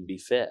Word and be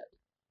fed.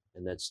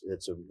 And that's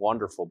a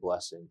wonderful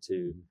blessing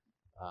to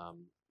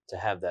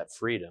have that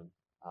freedom.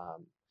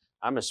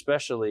 I'm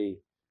especially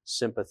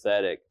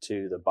sympathetic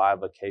to the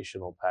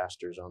bivocational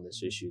pastors on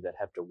this issue that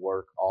have to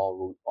work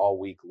all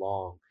week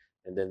long,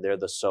 and then they're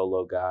the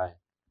solo guy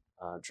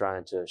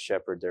trying to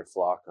shepherd their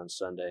flock on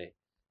Sunday.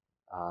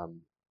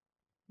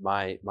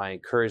 My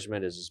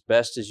encouragement is, as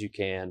best as you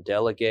can,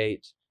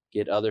 delegate,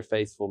 get other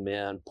faithful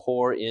men,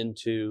 pour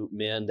into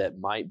men that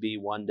might be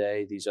one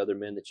day these other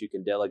men that you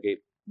can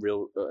delegate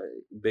real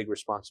big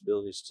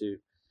responsibilities to,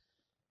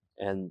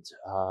 and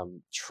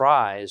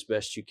try as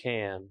best you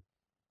can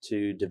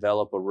to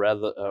develop a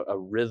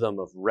rhythm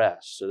of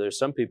rest. So there's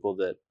some people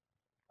that,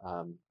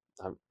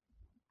 I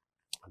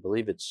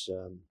believe it's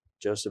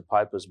Joseph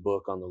Pipa's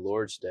book on the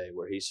Lord's Day,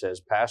 where he says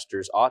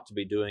pastors ought to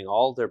be doing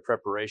all their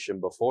preparation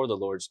before the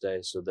Lord's Day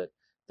so that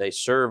they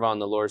serve on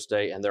the Lord's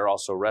Day and they're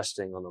also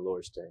resting on the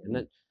Lord's Day. And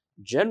then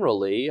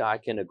generally, I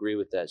can agree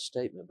with that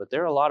statement, but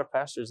there are a lot of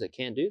pastors that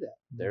can't do that.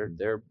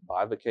 They're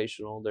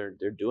bivocational.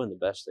 They're doing the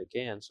best they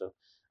can. So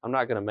I'm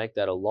not going to make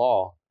that a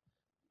law,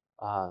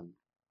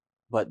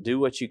 but do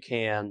what you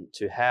can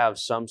to have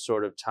some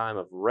sort of time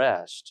of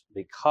rest,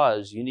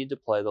 because you need to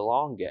play the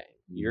long game.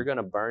 You're going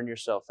to burn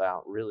yourself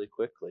out really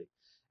quickly.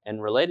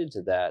 And related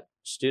to that,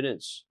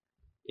 students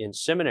in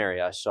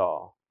seminary I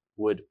saw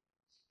would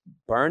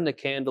burn the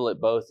candle at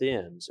both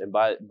ends, and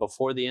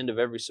before the end of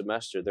every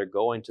semester, they're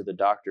going to the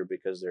doctor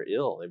because they're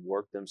ill. They've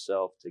worked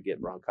themselves to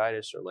get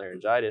bronchitis or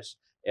laryngitis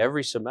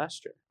every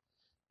semester,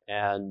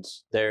 and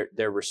their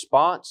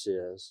response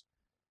is,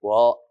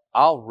 "Well,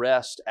 I'll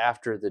rest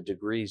after the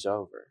degree's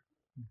over."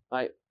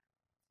 Like,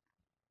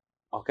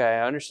 okay,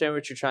 I understand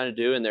what you're trying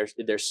to do, and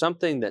there's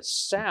something that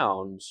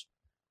sounds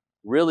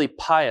really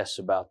pious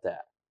about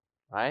that,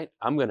 right?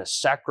 I'm going to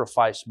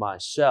sacrifice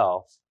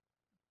myself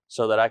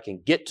so that I can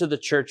get to the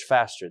church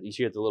faster. You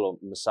hear the little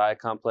Messiah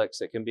complex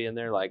that can be in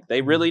there. Like,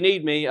 they really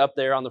need me up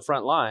there on the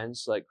front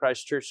lines. Like,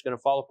 Christ Church is going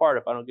to fall apart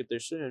if I don't get there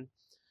soon.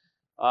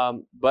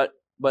 But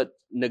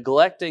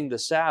neglecting the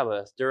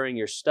Sabbath during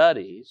your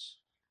studies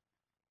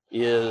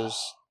is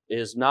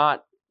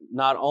not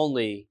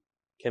only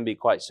can be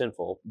quite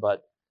sinful,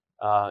 but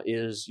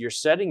is you're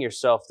setting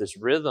yourself this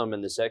rhythm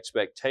and this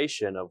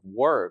expectation of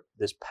work,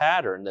 this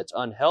pattern that's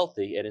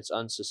unhealthy and it's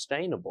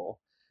unsustainable.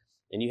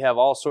 And you have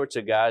all sorts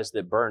of guys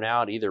that burn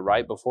out either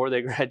right before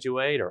they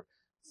graduate or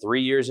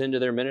 3 years into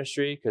their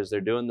ministry because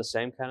they're doing the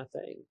same kind of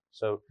thing.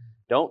 So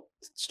don't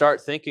start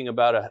thinking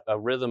about a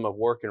rhythm of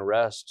work and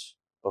rest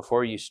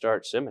before you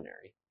start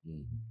seminary.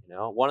 You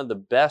know, one of the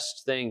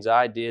best things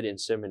I did in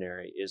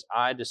seminary is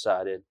I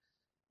decided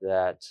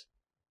that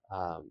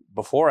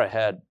before I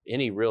had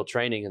any real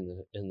training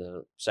in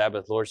the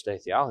Sabbath, Lord's Day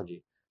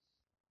theology,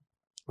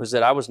 was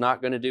that I was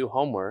not going to do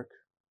homework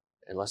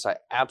unless I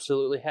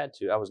absolutely had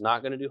to. I was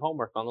not going to do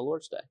homework on the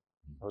Lord's Day.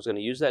 I was going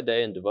to use that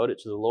day and devote it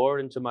to the Lord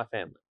and to my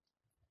family.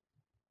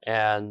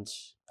 And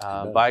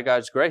by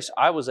God's grace,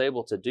 I was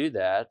able to do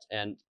that.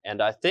 And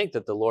I think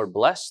that the Lord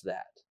blessed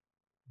that.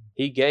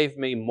 He gave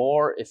me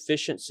more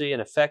efficiency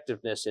and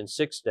effectiveness in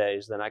 6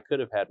 days than I could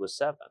have had with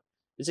 7.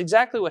 It's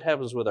exactly what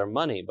happens with our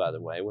money, by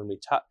the way. When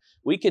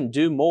we can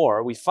do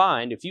more. We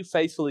find if you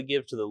faithfully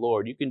give to the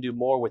Lord, you can do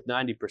more with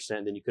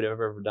 90% than you could have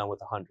ever done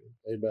with 100.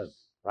 Amen.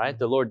 Right?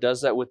 The Lord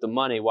does that with the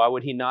money. Why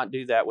would He not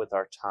do that with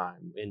our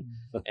time?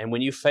 And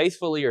when you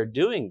faithfully are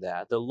doing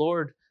that, the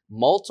Lord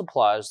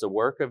multiplies the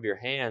work of your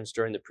hands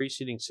during the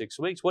preceding 6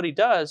 weeks. What He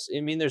does,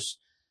 I mean, there's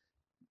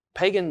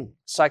pagan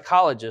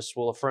psychologists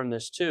will affirm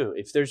this too.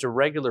 If there's a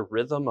regular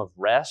rhythm of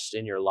rest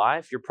in your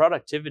life, your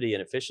productivity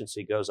and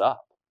efficiency goes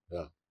up.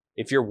 Yeah.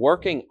 If you're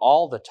working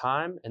all the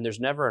time and there's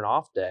never an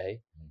off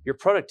day, your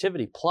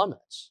productivity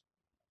plummets.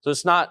 So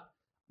it's not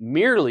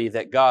merely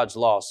that God's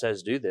law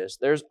says do this.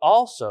 There's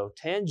also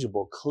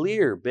tangible,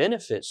 clear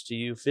benefits to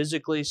you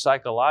physically,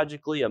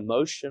 psychologically,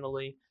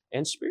 emotionally,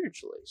 and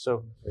spiritually.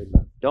 So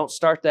don't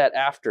start that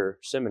after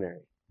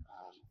seminary.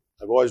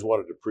 I've always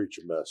wanted to preach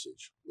a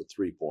message with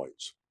 3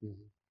 points.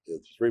 The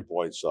 3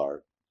 points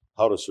are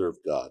how to serve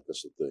God.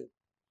 That's the thing.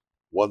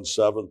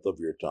 1/7 of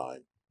your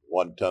time,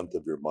 1/10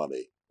 of your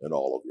money, and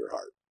all of your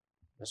heart.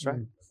 That's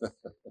right.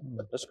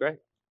 That's great.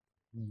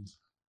 You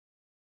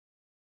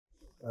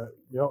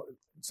know,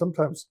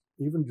 sometimes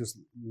even just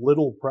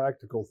little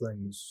practical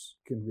things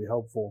can be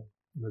helpful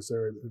in this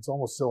area. It's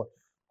almost silly.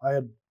 I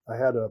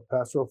had a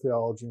pastoral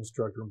theology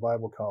instructor in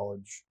Bible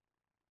college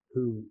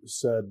who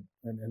said,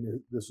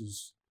 and this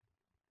is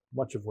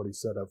much of what he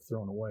said I've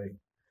thrown away,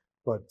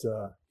 but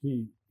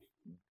he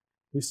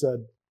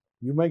said,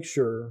 you make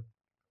sure,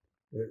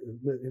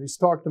 and he's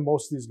talked to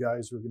most of these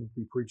guys who are going to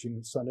be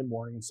preaching Sunday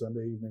morning and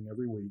Sunday evening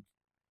every week.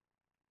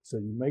 So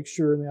you make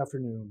sure in the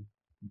afternoon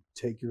you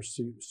take your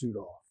suit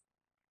off.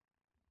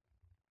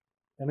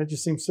 And it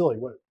just seems silly.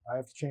 What, I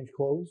have to change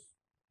clothes?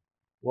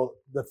 Well,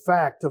 the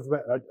fact of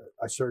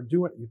I started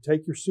doing it, you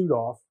take your suit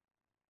off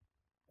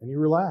and you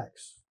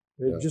relax.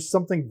 Just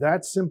something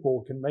that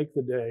simple can make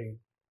the day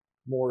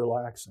more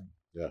relaxing.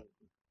 Yeah.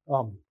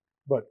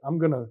 But we're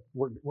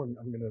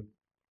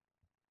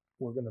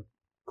gonna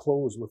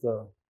close with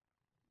a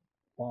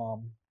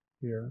bomb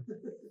here.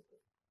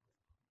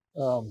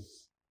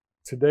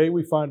 Today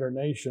we find our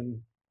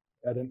nation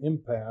at an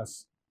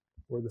impasse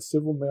where the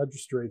civil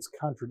magistrates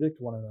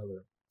contradict one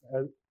another.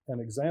 An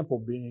example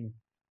being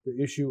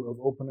the issue of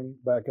opening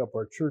back up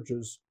our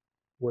churches,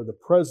 where the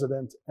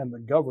president and the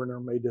governor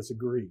may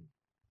disagree.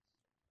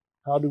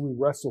 How do we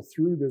wrestle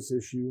through this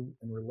issue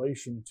in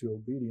relation to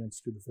obedience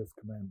to the fifth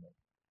commandment?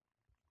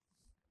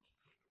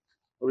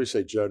 Let me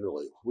say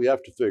generally, we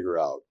have to figure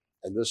out,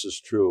 and this is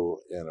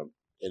true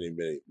in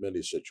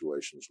many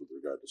situations with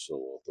regard to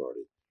civil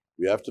authority,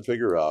 We have to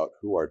figure out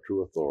who our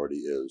true authority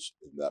is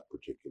in that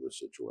particular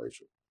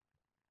situation.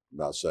 I'm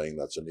not saying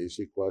that's an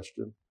easy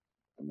question.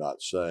 I'm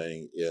not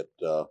saying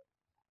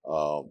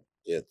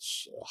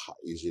it's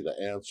easy to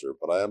answer,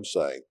 but I am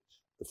saying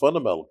the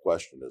fundamental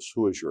question is,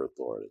 who is your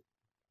authority?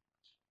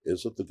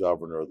 Is it the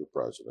governor or the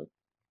president?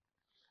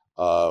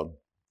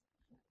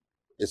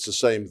 It's the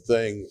same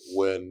thing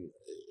when,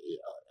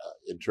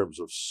 in terms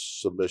of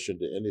submission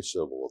to any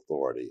civil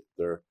authority.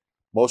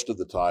 Most of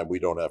the time, we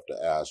don't have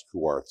to ask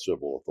who our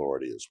civil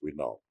authority is. We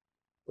know.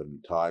 But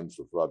in times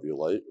of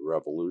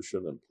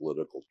revolution and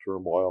political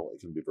turmoil,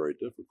 it can be very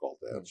difficult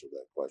to answer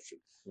that question.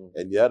 Mm-hmm.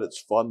 And yet it's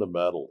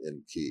fundamental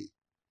and key.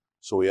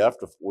 So we have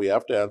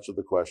to answer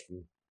the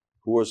question,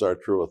 who is our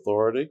true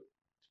authority?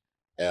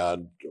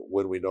 And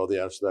when we know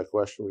the answer to that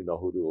question, we know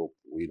who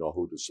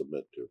to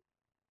submit to.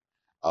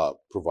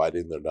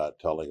 Providing they're not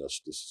telling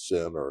us to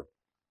sin or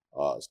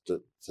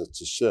to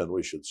sin,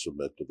 we should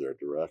submit to their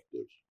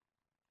directives.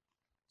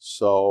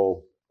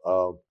 So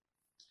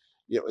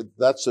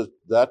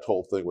that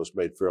whole thing was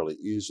made fairly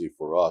easy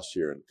for us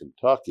here in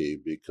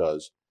Kentucky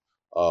because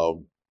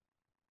the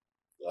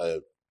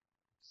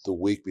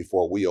week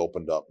before we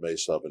opened up May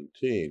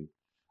 17,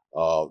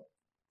 a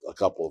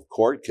couple of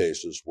court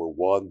cases were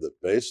one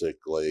that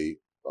basically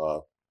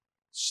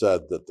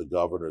said that the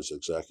governor's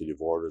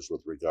executive orders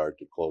with regard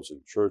to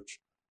closing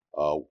church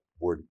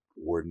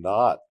were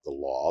not the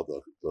law.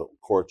 The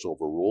courts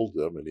overruled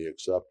them, and he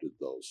accepted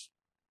those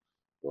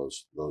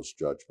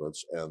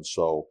judgments. And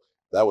so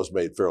that was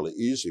made fairly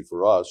easy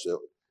for us.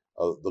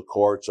 The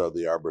courts are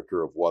the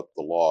arbiter of what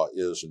the law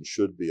is and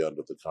should be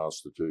under the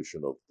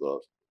Constitution of the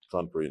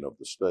country and of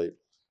the state.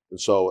 And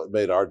so it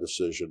made our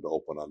decision to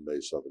open on May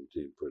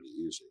 17 pretty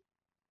easy,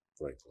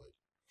 frankly.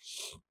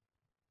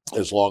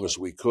 As long as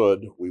we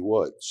could, we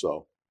would.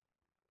 So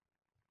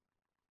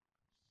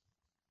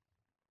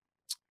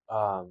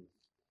I'm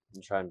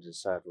trying to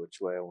decide which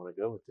way I want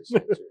to go with this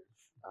answer.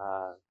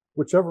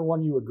 Whichever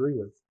one you agree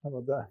with. How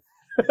about that?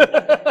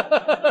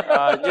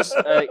 Just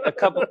a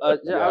couple.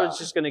 Yeah. I was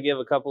just going to give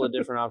a couple of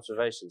different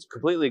observations.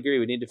 Completely agree.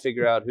 We need to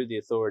figure out who the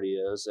authority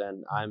is,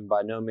 and I'm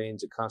by no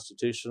means a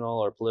constitutional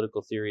or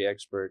political theory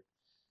expert.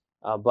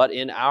 But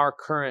in our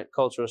current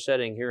cultural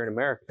setting here in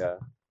America,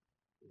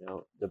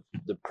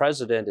 the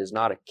president is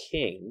not a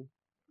king.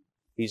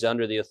 He's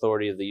under the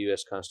authority of the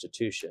U.S.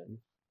 Constitution.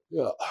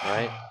 Yeah.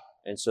 Right.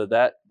 And so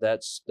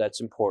that's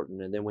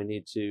important. And then we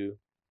need to,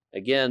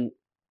 again,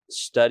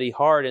 study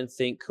hard and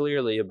think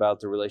clearly about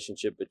the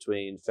relationship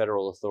between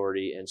federal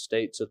authority and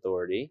states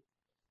authority.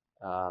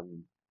 I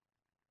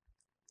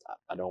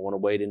don't want to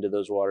wade into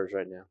those waters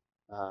right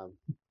now.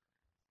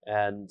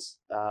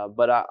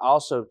 But I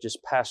also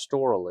just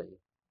pastorally,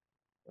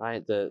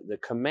 right? The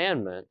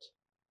commandment,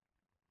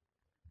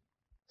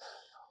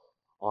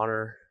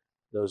 honor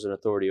those in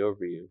authority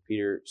over you.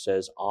 Peter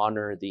says,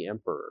 honor the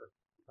emperor,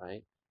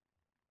 right?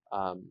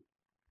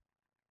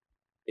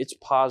 It's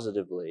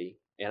positively,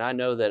 and I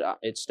know that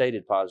it's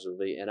stated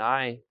positively, and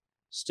I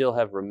still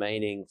have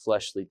remaining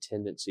fleshly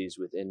tendencies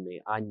within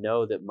me. I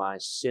know that my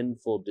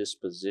sinful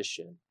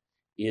disposition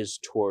is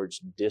towards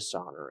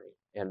dishonoring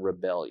and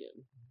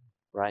rebellion,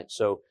 right?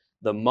 So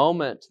the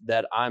moment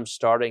that I'm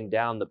starting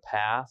down the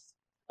path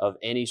of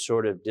any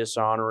sort of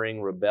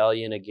dishonoring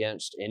rebellion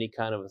against any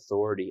kind of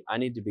authority, I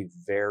need to be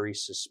very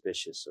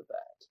suspicious of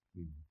that.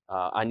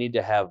 Mm-hmm. I need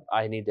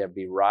to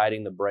be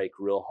riding the brake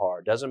real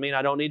hard. Doesn't mean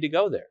I don't need to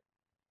go there,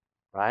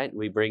 right?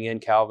 We bring in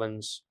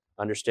Calvin's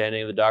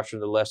understanding of the doctrine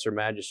of the lesser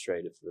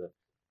magistrate. If the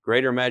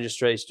greater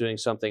magistrate is doing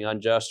something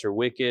unjust or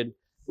wicked,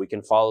 we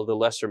can follow the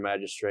lesser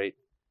magistrate.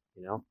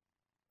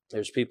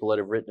 There's people that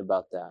have written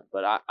about that,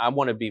 but I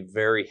want to be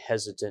very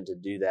hesitant to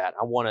do that.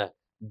 I want to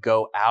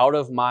go out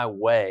of my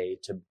way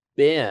to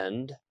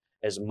bend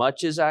as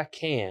much as I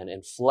can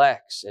and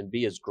flex and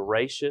be as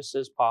gracious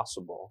as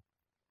possible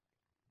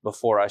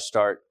before I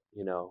start,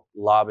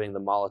 lobbing the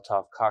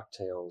Molotov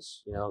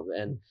cocktails,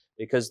 and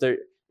because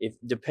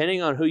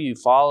depending on who you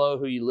follow,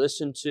 who you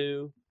listen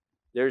to,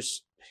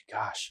 there's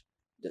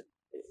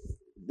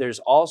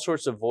all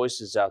sorts of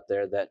voices out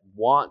there that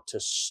want to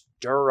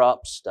stir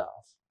up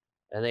stuff.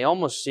 And they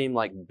almost seem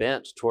like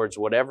bent towards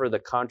whatever the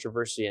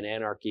controversy and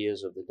anarchy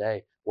is of the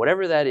day.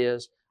 Whatever that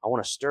is, I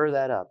want to stir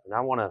that up, and I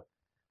want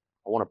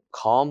to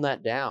calm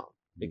that down,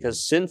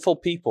 because sinful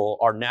people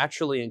are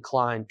naturally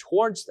inclined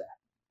towards that.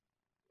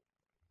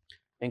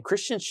 And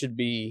Christians should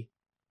be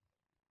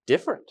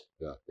different.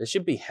 Yeah. They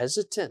should be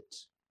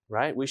hesitant,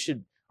 right?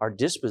 Our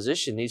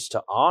disposition needs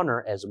to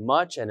honor as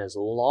much and as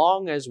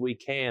long as we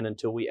can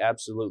until we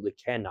absolutely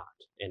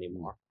cannot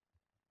anymore.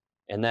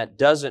 And that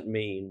doesn't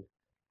mean,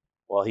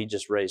 well, he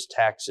just raised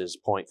taxes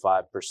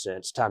 0.5%.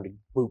 It's time to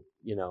boop,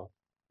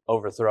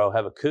 overthrow,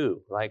 have a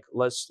coup. Like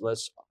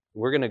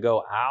we're going to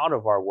go out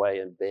of our way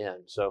and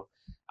bend. So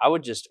I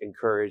would just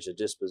encourage a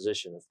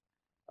disposition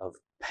of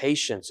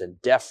patience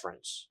and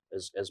deference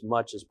as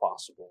much as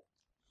possible.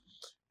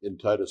 In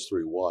Titus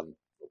 3:1,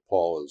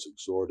 Paul is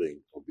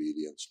exhorting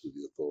obedience to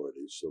the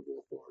authorities,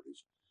 civil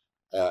authorities.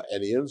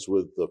 And he ends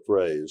with the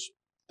phrase,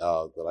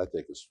 that I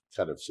think is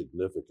kind of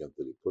significant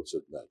that he puts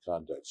it in that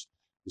context.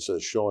 He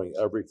says, showing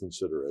every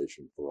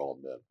consideration for all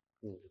men.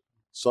 Mm-hmm.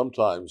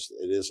 Sometimes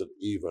it isn't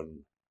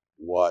even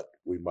what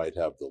we might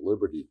have the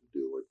liberty to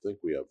do or think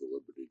we have the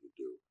liberty to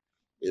do.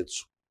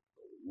 It's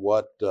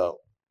what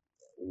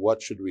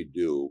should we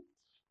do,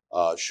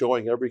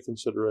 showing every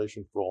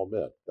consideration for all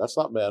men. That's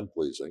not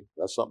man-pleasing.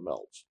 That's something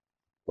else.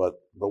 But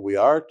we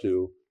are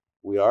to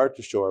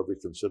show every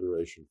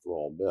consideration for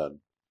all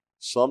men.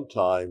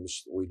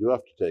 Sometimes we do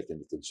have to take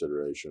into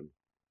consideration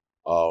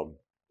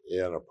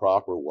in a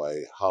proper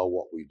way how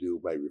what we do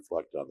may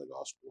reflect on the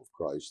gospel of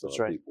Christ and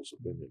on people's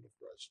opinion of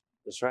Christ.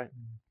 That's right.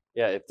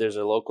 Yeah, if there's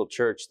a local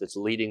church that's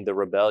leading the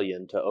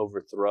rebellion to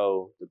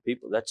overthrow the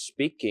people, that's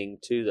speaking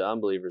to the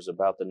unbelievers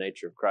about the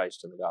nature of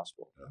Christ and the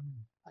gospel. Yeah.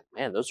 Like,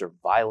 man, those are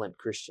violent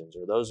Christians,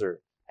 or those are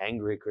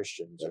angry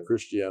Christians. Or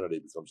Christianity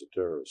becomes a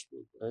terrorist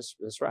movement.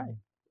 That's right.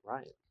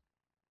 Right.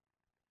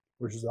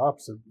 Which is the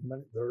opposite.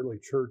 The early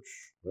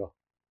church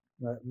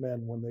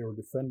men, when they were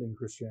defending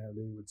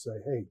Christianity, would say,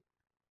 "Hey,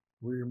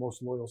 we're your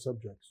most loyal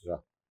subjects.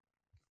 Yeah.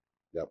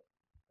 Yep.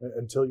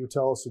 Until you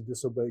tell us to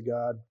disobey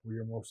God, we're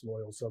your most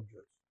loyal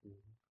subjects."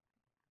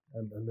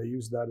 Mm-hmm. And they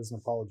use that as an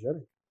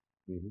apologetic.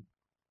 Mm-hmm.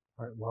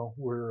 All right. Well,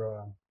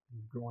 we're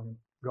gone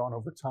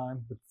over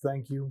time, but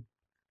thank you,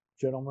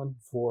 gentlemen,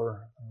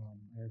 for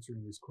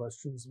answering these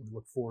questions. We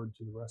look forward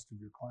to the rest of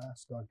your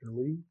class. Dr.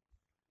 Lee,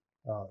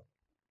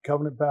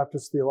 Covenant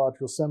Baptist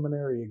Theological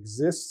Seminary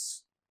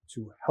exists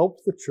to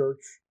help the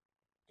church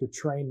to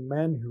train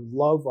men who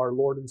love our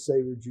Lord and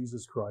Savior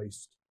Jesus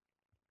Christ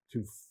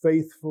to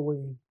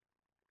faithfully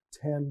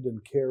tend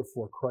and care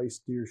for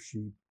Christ's dear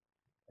sheep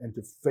and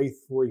to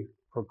faithfully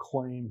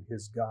proclaim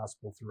his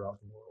gospel throughout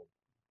the world.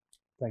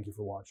 Thank you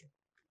for watching.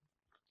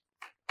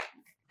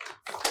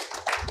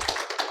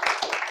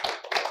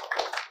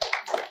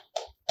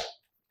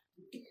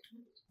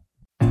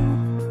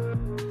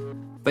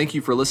 Thank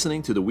you for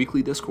listening to the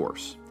Weekly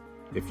Discourse.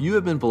 If you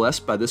have been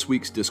blessed by this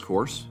week's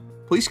discourse,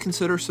 please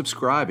consider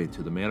subscribing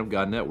to the Man of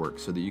God Network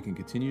so that you can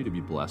continue to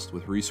be blessed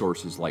with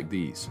resources like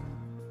these.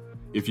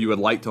 If you would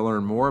like to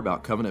learn more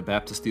about Covenant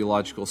Baptist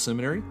Theological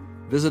Seminary,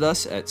 visit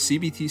us at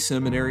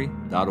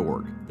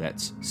cbtseminary.org.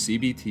 That's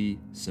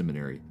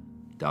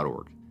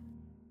cbtseminary.org.